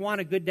 If you ever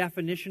want a good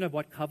definition of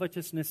what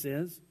covetousness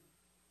is,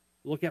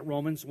 look at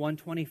Romans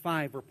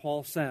 1:25, where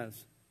Paul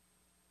says,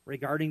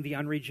 regarding the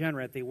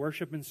unregenerate, they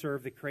worship and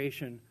serve the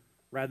creation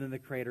rather than the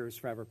Creator who's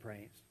forever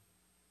praised.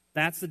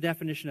 That's the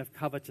definition of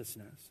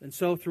covetousness. And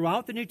so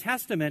throughout the New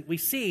Testament, we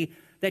see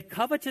that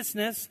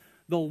covetousness,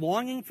 the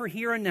longing for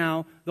here and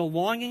now, the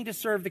longing to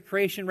serve the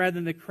creation rather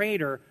than the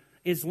Creator,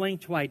 is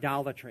linked to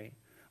idolatry.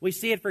 We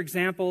see it, for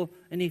example,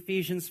 in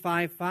Ephesians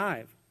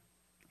 5:5.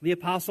 The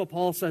Apostle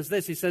Paul says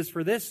this. He says,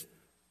 for this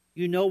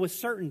you know with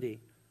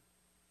certainty,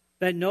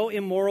 that no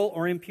immoral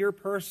or impure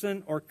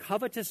person or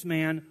covetous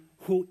man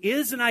who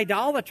is an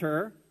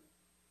idolater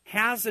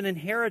has an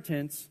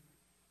inheritance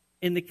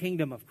in the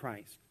kingdom of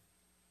Christ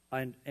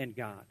and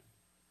God.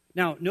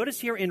 Now,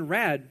 notice here in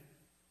red,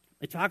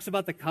 it talks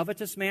about the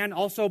covetous man.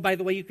 Also, by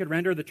the way, you could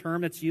render the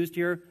term that's used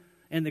here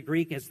in the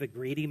Greek as the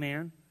greedy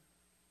man.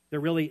 They're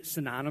really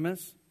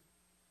synonymous.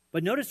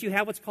 But notice you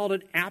have what's called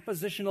an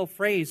appositional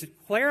phrase.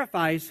 It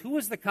clarifies who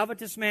is the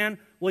covetous man.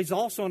 Well, he's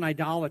also an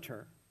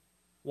idolater.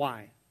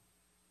 Why?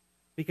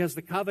 Because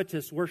the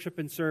covetous worship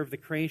and serve the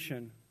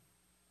creation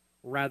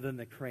rather than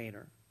the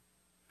Creator.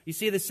 You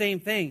see the same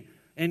thing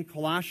in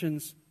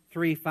Colossians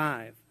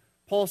 3:5.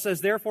 Paul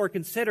says, therefore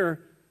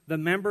consider the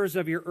members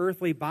of your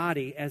earthly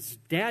body as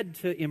dead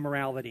to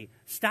immorality.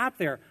 Stop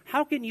there.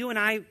 How can you and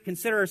I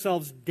consider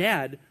ourselves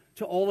dead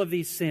to all of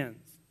these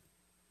sins?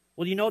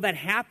 Well, you know that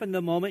happened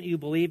the moment you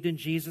believed in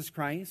Jesus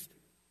Christ.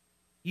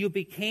 You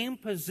became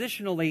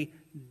positionally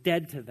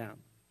dead to them.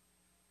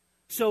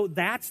 So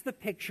that's the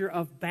picture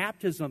of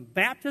baptism.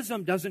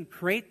 Baptism doesn't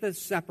create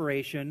this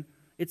separation.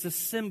 It's a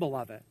symbol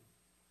of it.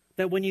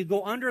 That when you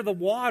go under the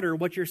water,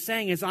 what you're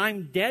saying is,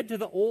 I'm dead to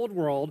the old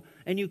world,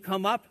 and you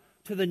come up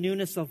to the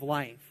newness of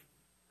life.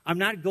 I'm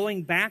not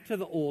going back to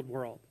the old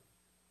world.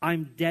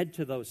 I'm dead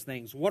to those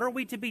things. What are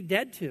we to be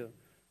dead to?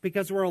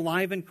 Because we're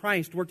alive in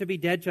Christ. We're to be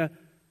dead to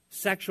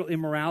sexual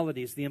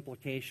immorality is the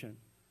implication.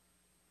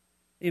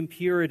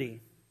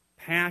 Impurity,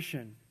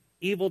 passion,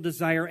 evil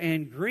desire,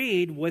 and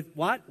greed with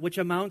what? Which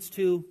amounts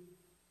to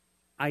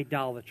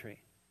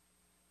idolatry.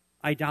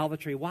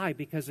 Idolatry. Why?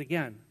 Because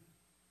again,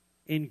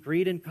 in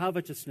greed and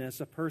covetousness,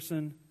 a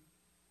person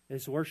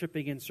is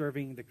worshiping and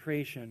serving the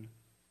creation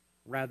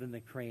rather than the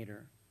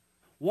Creator.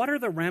 What are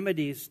the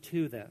remedies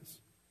to this?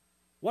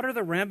 What are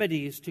the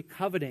remedies to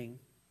coveting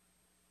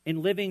and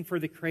living for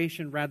the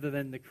creation rather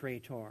than the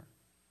Creator?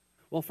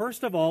 Well,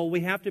 first of all, we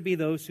have to be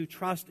those who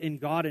trust in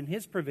God and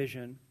His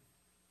provision,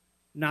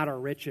 not our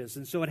riches.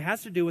 And so it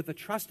has to do with the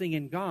trusting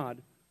in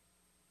God,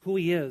 who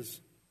He is,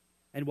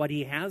 and what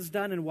He has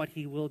done and what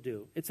He will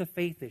do. It's a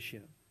faith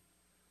issue.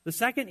 The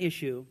second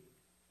issue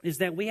is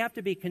that we have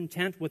to be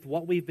content with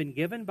what we've been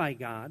given by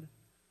God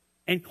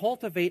and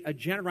cultivate a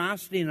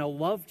generosity and a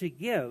love to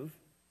give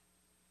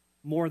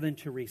more than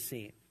to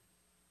receive.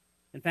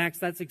 In fact,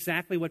 that's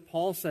exactly what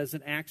Paul says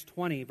in Acts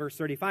 20, verse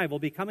 35. We'll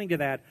be coming to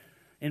that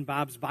in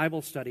Bob's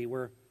Bible study,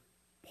 where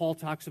Paul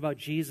talks about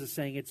Jesus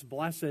saying it's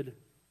blessed,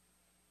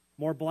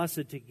 more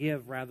blessed to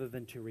give rather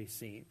than to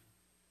receive.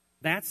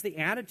 That's the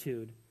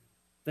attitude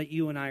that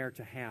you and I are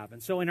to have.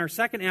 And so in our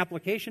second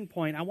application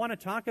point, I want to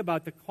talk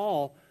about the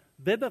call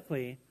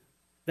biblically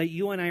that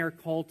you and I are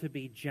called to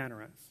be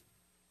generous.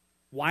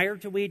 Why are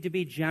we to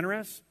be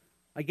generous?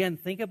 Again,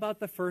 think about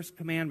the first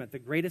commandment, the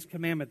greatest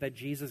commandment that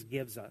Jesus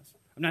gives us.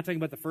 I'm not talking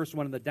about the first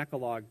one in the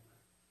Decalogue,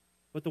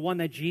 but the one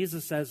that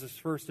Jesus says is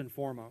first and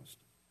foremost.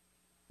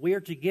 We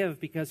are to give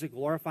because it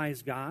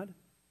glorifies God.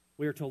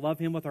 We are to love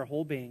Him with our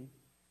whole being.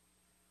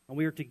 And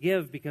we are to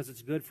give because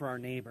it's good for our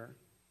neighbor.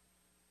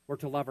 We're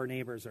to love our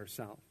neighbors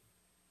ourselves.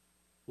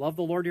 Love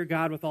the Lord your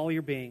God with all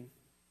your being,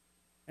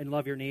 and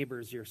love your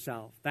neighbors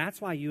yourself.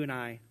 That's why you and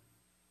I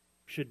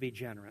should be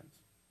generous,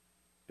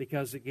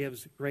 because it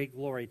gives great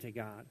glory to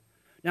God.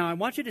 Now, I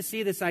want you to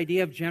see this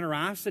idea of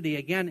generosity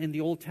again in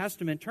the Old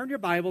Testament. Turn your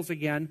Bibles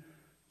again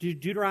to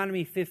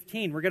Deuteronomy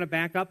 15. We're going to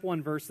back up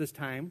one verse this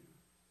time.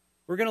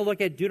 We're going to look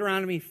at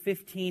Deuteronomy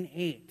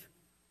 15:8.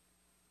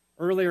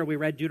 Earlier we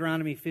read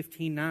Deuteronomy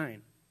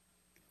 15:9.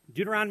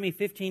 Deuteronomy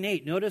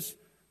 15:8. Notice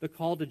the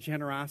call to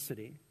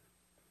generosity.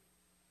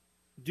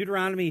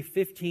 Deuteronomy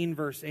 15,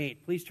 verse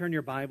 8. Please turn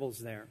your Bibles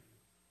there.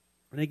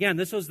 And again,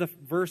 this was the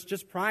verse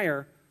just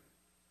prior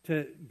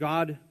to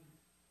God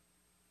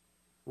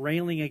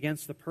railing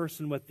against the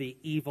person with the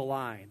evil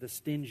eye, the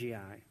stingy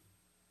eye.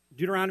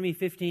 Deuteronomy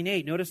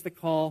 15:8. Notice the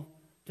call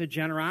to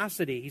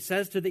generosity. He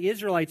says to the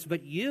Israelites,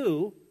 but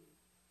you,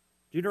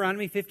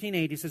 Deuteronomy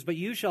 15:8, he says, but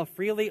you shall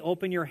freely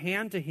open your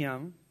hand to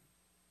him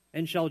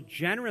and shall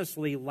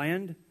generously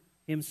lend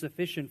him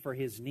sufficient for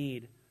his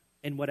need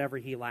in whatever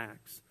he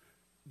lacks.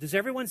 Does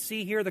everyone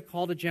see here the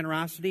call to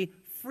generosity?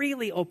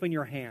 Freely open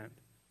your hand.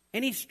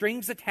 Any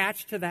strings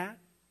attached to that?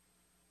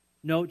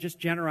 No, just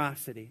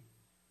generosity.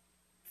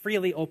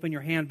 Freely open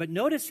your hand. But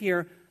notice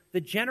here, the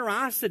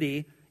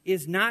generosity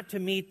is not to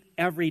meet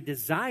every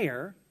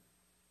desire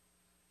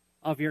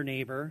of your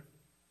neighbor,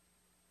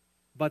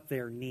 but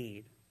their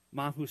need.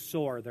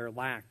 Mahusor, their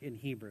lack in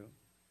Hebrew,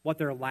 what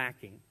they're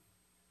lacking.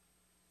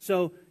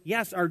 So,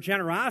 yes, our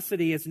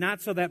generosity is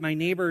not so that my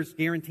neighbor's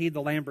guaranteed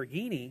the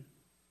Lamborghini,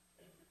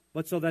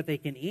 but so that they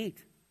can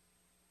eat,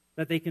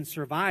 that they can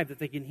survive, that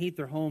they can heat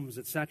their homes,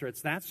 etc.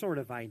 It's that sort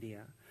of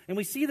idea. And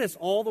we see this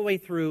all the way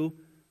through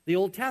the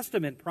Old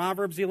Testament.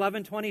 Proverbs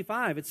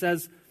 11:25, it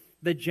says,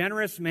 the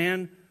generous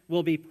man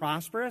will be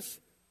prosperous,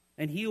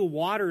 and he who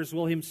waters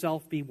will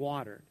himself be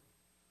watered.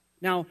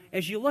 Now,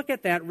 as you look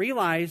at that,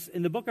 realize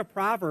in the book of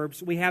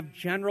Proverbs, we have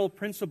general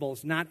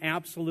principles, not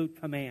absolute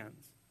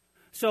commands.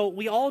 So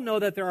we all know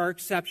that there are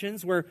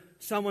exceptions where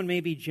someone may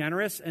be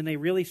generous and they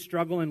really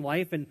struggle in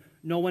life and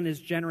no one is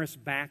generous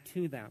back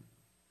to them.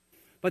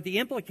 But the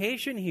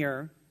implication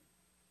here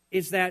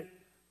is that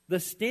the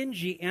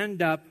stingy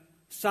end up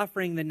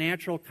suffering the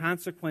natural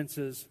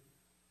consequences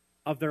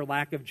of their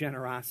lack of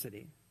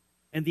generosity.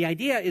 And the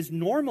idea is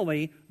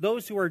normally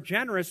those who are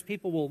generous,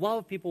 people will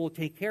love, people will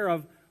take care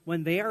of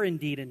when they are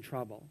indeed in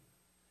trouble.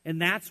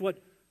 And that's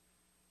what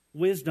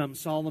wisdom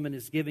Solomon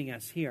is giving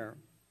us here.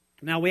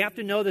 Now, we have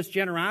to know this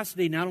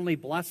generosity not only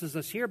blesses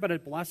us here, but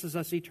it blesses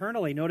us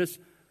eternally. Notice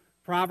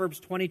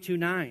Proverbs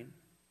 22:9.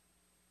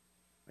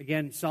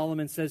 Again,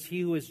 Solomon says,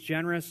 he who is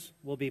generous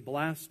will be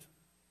blessed,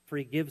 for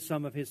he gives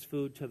some of his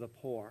food to the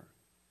poor.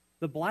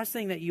 The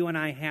blessing that you and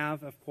I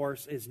have, of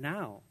course, is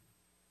now.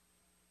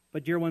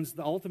 But, dear ones,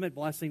 the ultimate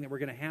blessing that we're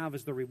going to have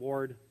is the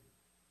reward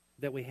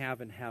that we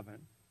have in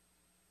heaven.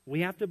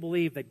 We have to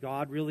believe that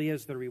God really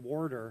is the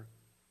rewarder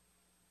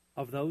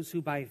of those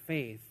who by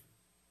faith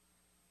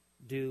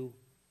do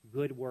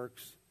good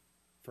works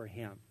for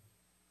Him.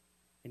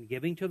 And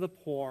giving to the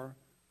poor,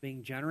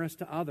 being generous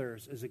to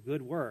others is a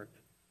good work,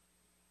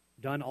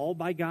 done all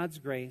by God's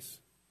grace,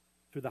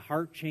 through the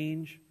heart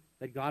change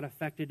that God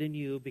effected in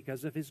you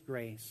because of His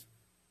grace,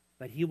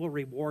 that He will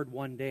reward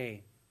one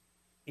day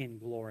in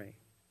glory.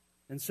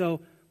 And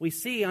so we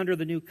see under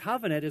the new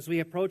covenant, as we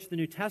approach the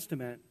New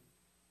Testament,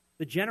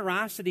 the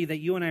generosity that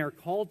you and I are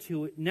called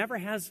to never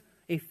has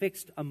a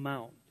fixed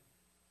amount.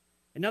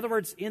 In other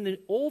words, in the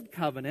old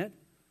covenant,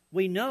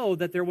 we know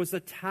that there was a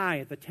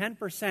tithe, the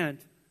 10%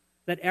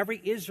 that every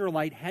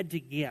Israelite had to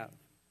give.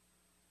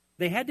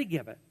 They had to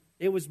give it.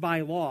 It was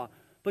by law.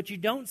 But you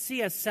don't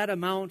see a set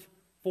amount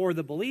for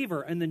the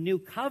believer in the new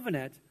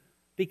covenant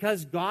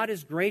because God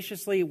has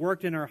graciously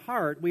worked in our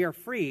heart. We are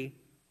free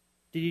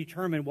to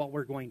determine what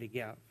we're going to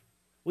give.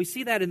 We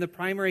see that in the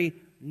primary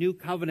new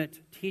covenant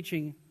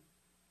teaching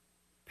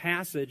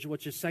passage,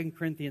 which is 2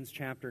 Corinthians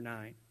chapter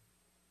 9.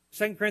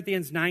 2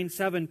 Corinthians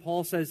 9:7,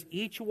 Paul says,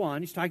 each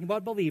one, he's talking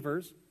about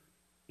believers,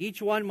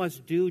 each one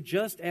must do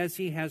just as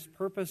he has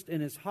purposed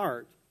in his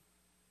heart,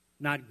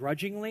 not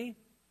grudgingly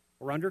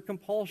or under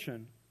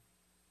compulsion,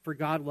 for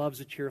God loves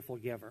a cheerful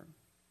giver.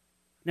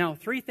 Now,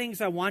 3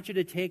 things I want you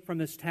to take from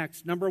this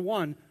text. Number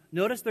 1,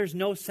 notice there's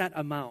no set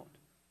amount.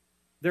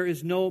 There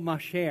is no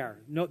masher.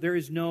 There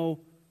is no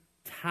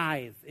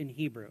tithe in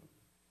Hebrew.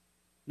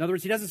 In other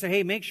words, he doesn't say,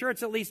 hey, make sure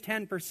it's at least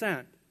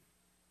 10%.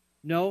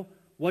 No,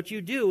 what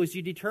you do is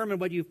you determine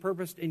what you've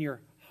purposed in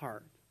your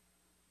heart.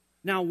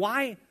 Now,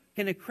 why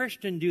can a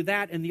Christian do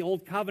that? In the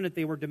Old Covenant,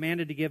 they were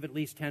demanded to give at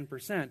least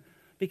 10%.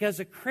 Because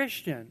a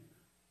Christian,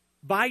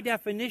 by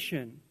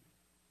definition,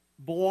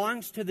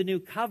 belongs to the new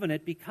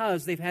covenant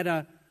because they've had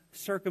a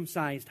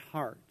circumcised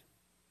heart.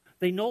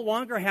 They no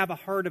longer have a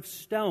heart of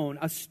stone,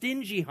 a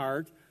stingy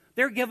heart.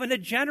 They're given a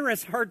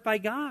generous heart by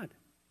God.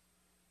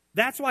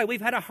 That's why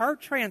we've had a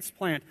heart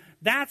transplant.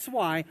 That's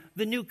why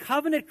the new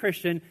covenant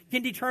Christian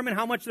can determine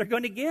how much they're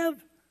going to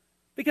give.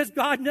 Because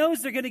God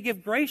knows they're going to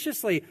give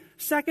graciously.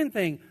 Second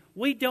thing,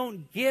 we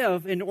don't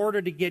give in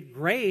order to get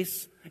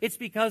grace. It's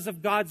because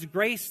of God's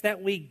grace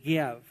that we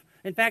give.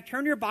 In fact,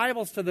 turn your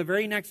Bibles to the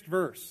very next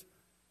verse.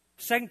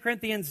 2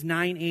 Corinthians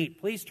 9:8.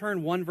 Please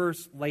turn one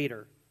verse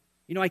later.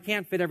 You know, I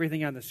can't fit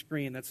everything on the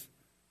screen. That's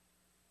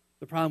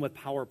the problem with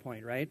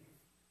PowerPoint, right?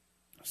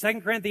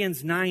 2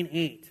 Corinthians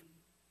 9:8.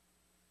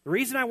 The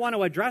reason I want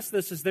to address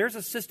this is there's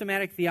a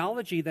systematic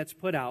theology that's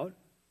put out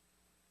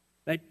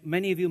that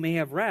many of you may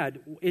have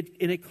read.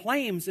 And it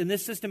claims in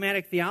this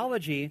systematic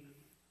theology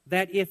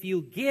that if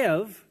you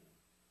give,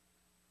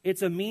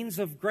 it's a means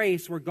of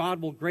grace where God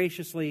will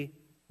graciously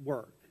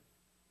work.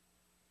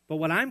 But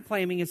what I'm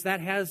claiming is that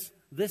has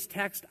this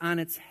text on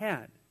its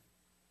head.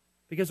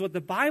 Because what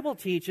the Bible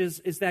teaches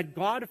is that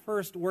God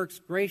first works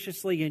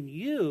graciously in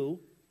you,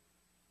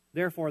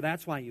 therefore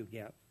that's why you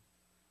give.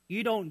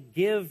 You don't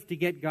give to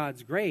get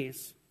God's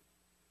grace.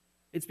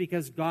 It's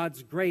because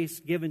God's grace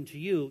given to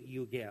you,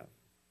 you give.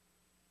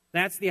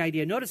 That's the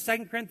idea. Notice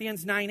 2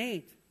 Corinthians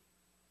 9:8.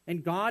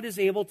 And God is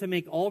able to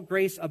make all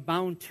grace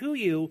abound to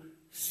you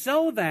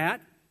so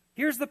that,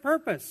 here's the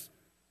purpose,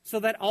 so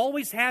that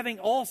always having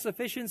all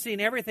sufficiency in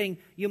everything,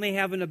 you may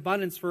have an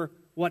abundance for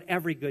what?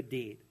 Every good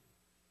deed.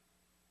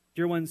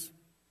 Dear ones,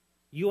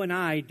 you and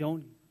I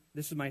don't,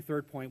 this is my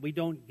third point, we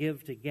don't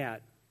give to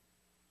get,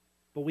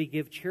 but we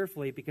give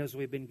cheerfully because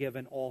we've been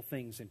given all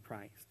things in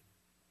Christ.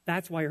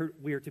 That's why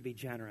we are to be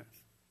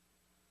generous.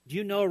 Do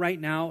you know right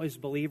now as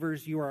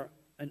believers you are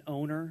an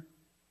owner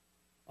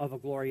of a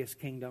glorious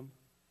kingdom?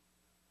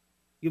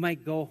 You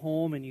might go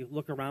home and you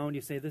look around,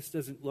 you say, this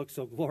doesn't look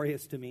so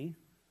glorious to me.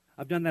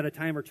 I've done that a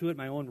time or two at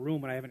my own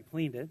room when I haven't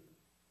cleaned it.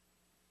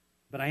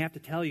 But I have to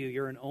tell you,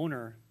 you're an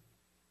owner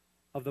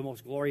of the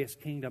most glorious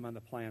kingdom on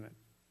the planet,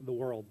 the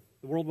world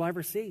will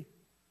ever see.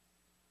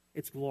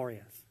 It's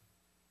glorious,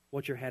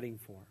 what you're heading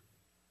for.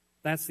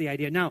 That's the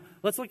idea. Now,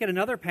 let's look at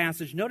another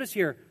passage. Notice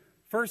here,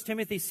 1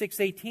 Timothy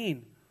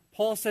 6:18.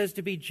 Paul says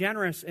to be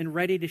generous and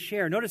ready to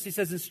share. Notice he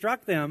says,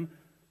 instruct them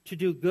to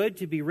do good,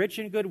 to be rich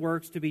in good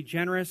works, to be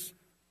generous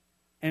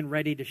and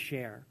ready to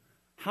share.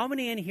 How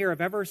many in here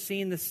have ever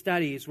seen the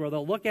studies where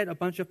they'll look at a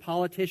bunch of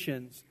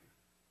politicians,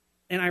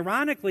 and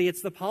ironically,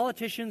 it's the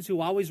politicians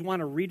who always want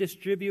to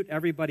redistribute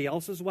everybody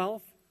else's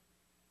wealth?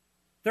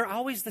 They're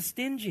always the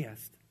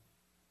stingiest.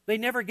 They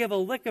never give a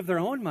lick of their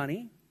own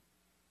money,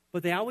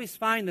 but they always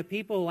find the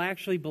people who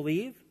actually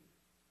believe,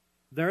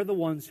 they're the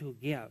ones who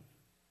give.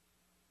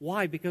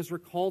 Why? Because we're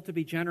called to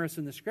be generous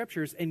in the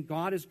Scriptures, and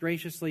God has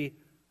graciously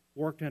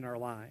worked in our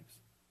lives.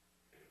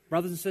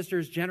 Brothers and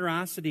sisters,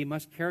 generosity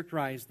must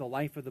characterize the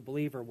life of the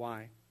believer.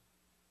 Why?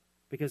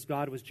 Because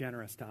God was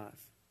generous to us.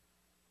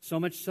 So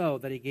much so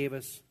that He gave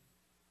us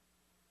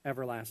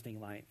everlasting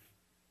life.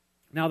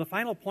 Now, the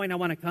final point I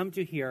want to come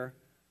to here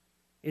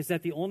is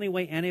that the only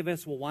way any of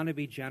us will want to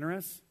be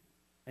generous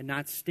and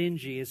not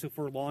stingy is if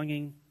we're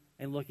longing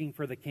and looking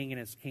for the King and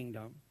His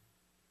kingdom.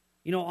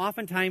 You know,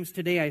 oftentimes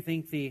today I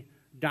think the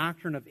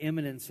doctrine of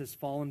imminence has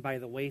fallen by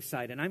the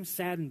wayside, and I'm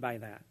saddened by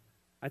that.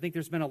 I think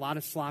there's been a lot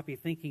of sloppy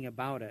thinking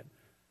about it.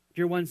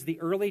 Dear ones, the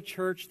early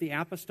church, the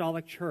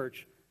apostolic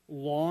church,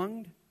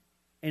 longed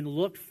and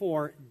looked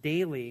for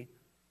daily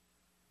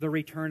the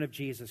return of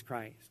Jesus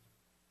Christ.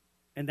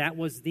 And that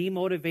was the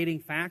motivating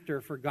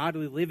factor for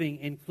godly living,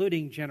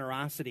 including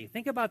generosity.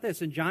 Think about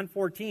this. In John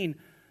 14,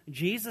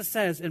 Jesus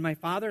says, "In my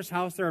Father's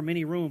house there are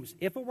many rooms.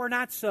 If it were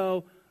not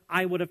so,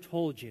 I would have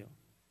told you."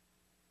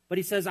 But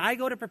he says, "I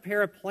go to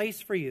prepare a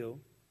place for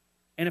you.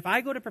 And if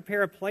I go to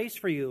prepare a place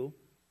for you,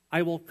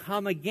 I will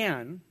come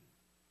again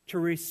to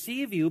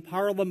receive you,"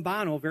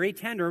 paralambano, very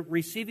tender,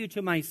 "receive you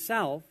to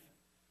myself,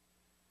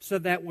 so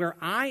that where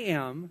I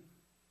am,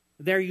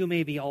 there you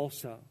may be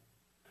also."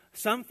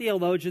 Some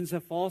theologians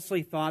have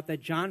falsely thought that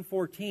John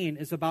 14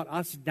 is about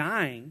us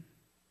dying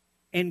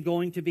and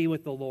going to be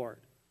with the Lord.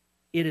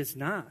 It is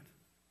not.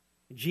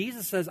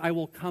 Jesus says, "I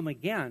will come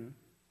again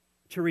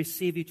to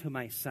receive you to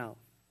myself."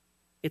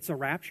 It's a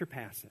rapture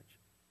passage.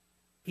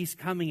 He's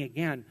coming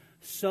again.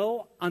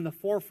 So on the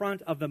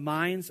forefront of the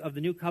minds of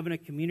the New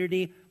Covenant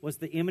community was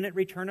the imminent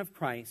return of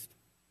Christ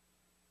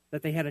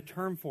that they had a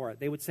term for it.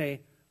 They would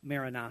say,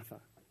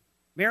 Maranatha.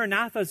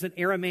 Maranatha is an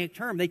Aramaic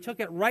term. They took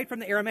it right from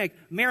the Aramaic.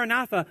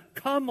 Maranatha,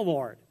 come,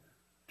 Lord.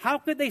 How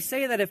could they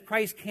say that if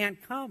Christ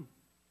can't come?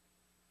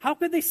 How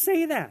could they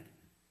say that?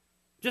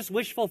 Just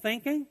wishful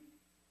thinking?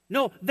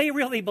 No, they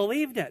really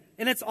believed it.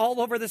 And it's all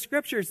over the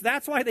Scriptures.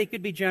 That's why they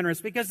could be generous,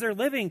 because they're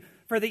living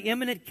for the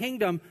imminent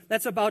kingdom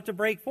that's about to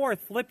break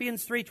forth.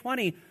 Philippians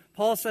 3:20,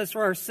 Paul says,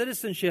 "For our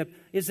citizenship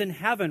is in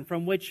heaven,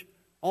 from which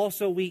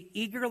also we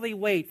eagerly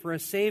wait for a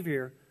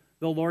Savior,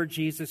 the Lord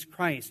Jesus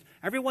Christ."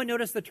 Everyone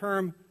notice the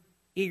term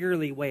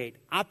eagerly wait.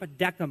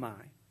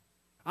 Apodekemai.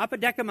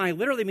 Apodekemai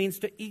literally means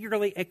to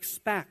eagerly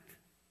expect.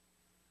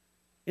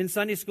 In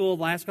Sunday school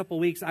the last couple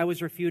of weeks, I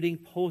was refuting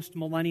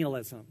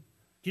postmillennialism.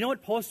 Do you know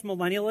what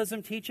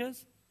postmillennialism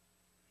teaches?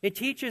 It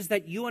teaches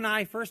that you and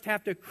I first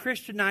have to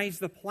Christianize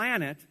the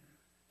planet,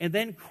 and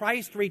then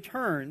Christ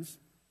returns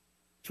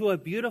to a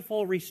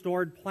beautiful,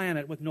 restored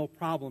planet with no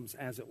problems,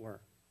 as it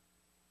were.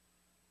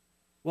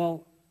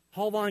 Well,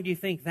 how long do you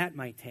think that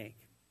might take?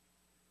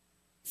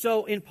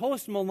 So in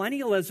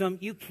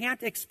postmillennialism, you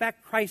can't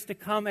expect Christ to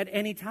come at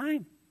any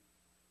time.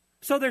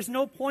 So there's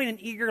no point in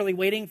eagerly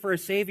waiting for a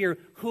Savior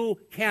who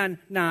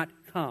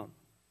cannot come.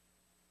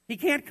 He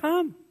can't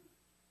come.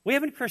 We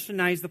haven't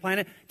Christianized the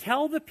planet.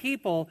 Tell the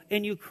people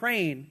in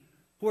Ukraine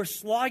who are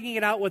slogging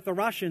it out with the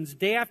Russians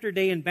day after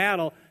day in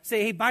battle,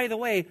 say, "Hey, by the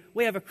way,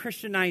 we have a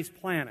Christianized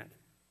planet."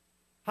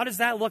 How does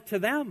that look to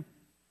them?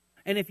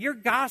 And if your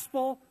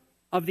gospel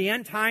of the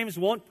end times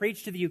won't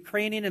preach to the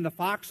Ukrainian in the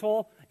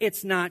foxhole,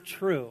 it's not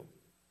true.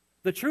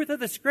 The truth of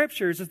the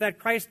Scriptures is that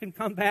Christ can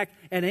come back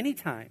at any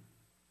time.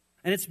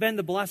 And it's been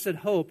the blessed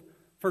hope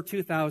for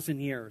 2,000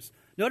 years.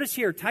 Notice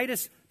here,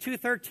 Titus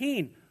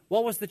 2:13.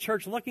 What was the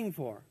church looking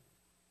for?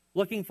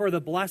 Looking for the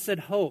blessed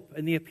hope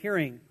and the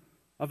appearing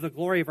of the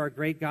glory of our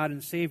great God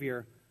and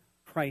Savior,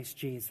 Christ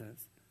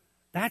Jesus.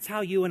 That's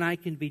how you and I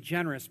can be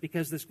generous,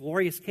 because this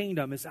glorious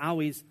kingdom is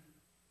always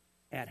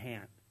at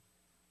hand.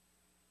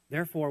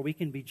 Therefore, we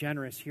can be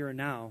generous here and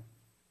now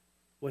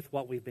with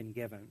what we've been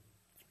given.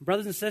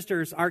 Brothers and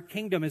sisters, our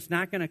kingdom is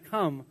not going to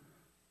come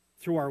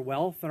through our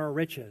wealth and our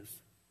riches.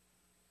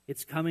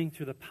 It's coming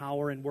through the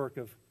power and work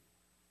of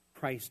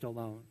Christ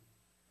alone.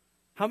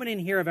 How many in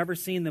here have ever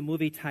seen the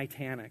movie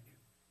Titanic?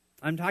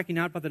 I'm talking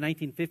not about the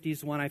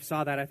 1950s one. I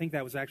saw that. I think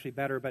that was actually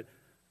better. But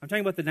I'm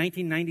talking about the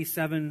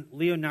 1997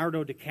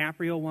 Leonardo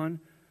DiCaprio one.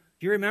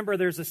 Do you remember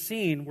there's a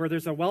scene where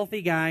there's a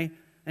wealthy guy,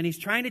 and he's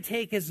trying to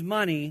take his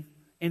money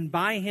and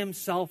buy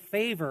himself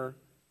favor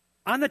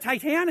on the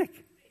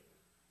Titanic?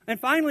 And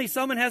finally,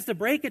 someone has to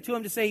break it to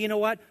him to say, "You know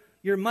what?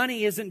 Your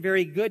money isn't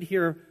very good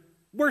here.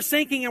 We're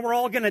sinking and we're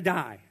all going to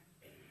die."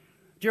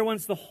 Dear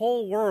ones, the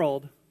whole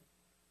world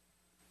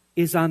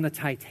is on the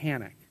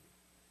Titanic.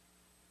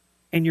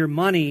 And your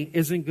money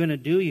isn't going to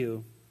do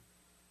you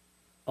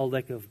a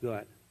lick of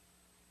good.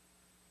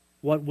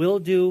 What will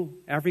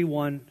do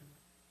everyone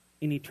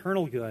in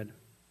eternal good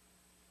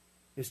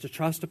is to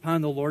trust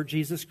upon the Lord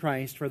Jesus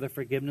Christ for the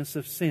forgiveness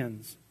of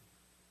sins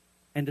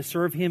and to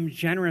serve Him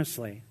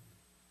generously,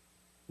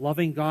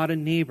 loving God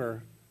and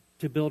neighbor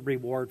to build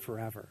reward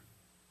forever.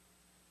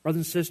 Brothers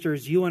and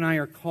sisters, you and I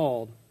are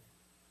called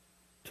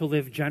to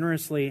live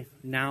generously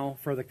now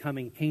for the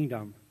coming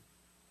kingdom,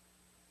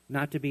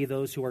 not to be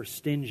those who are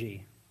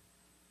stingy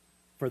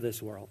for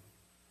this world.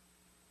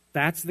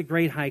 That's the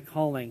great high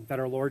calling that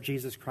our Lord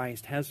Jesus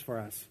Christ has for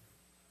us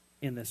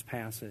in this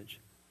passage.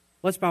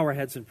 Let's bow our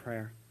heads in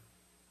prayer.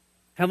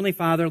 Heavenly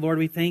Father, Lord,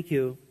 we thank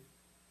you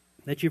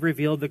that you've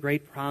revealed the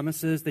great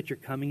promises that you're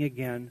coming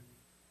again,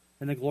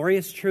 and the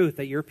glorious truth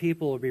that your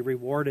people will be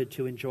rewarded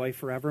to enjoy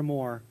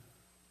forevermore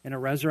in a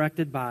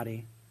resurrected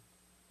body.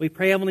 We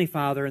pray, Heavenly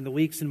Father, in the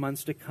weeks and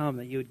months to come,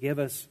 that you would give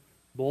us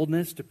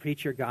boldness to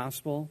preach your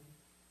gospel,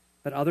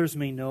 that others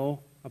may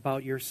know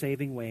about your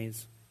saving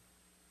ways.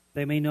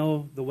 They may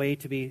know the way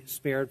to be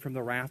spared from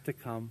the wrath to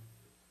come.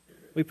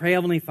 We pray,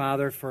 Heavenly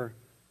Father, for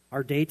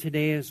our day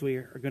today as we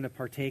are going to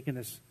partake in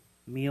this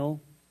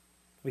meal.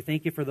 We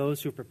thank you for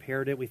those who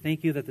prepared it. We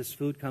thank you that this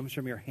food comes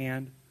from your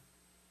hand,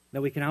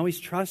 that we can always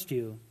trust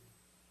you,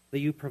 that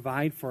you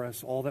provide for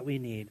us all that we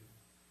need,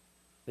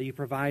 that you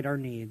provide our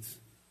needs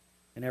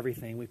and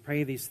everything. We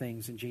pray these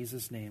things in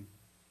Jesus' name.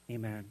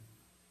 Amen.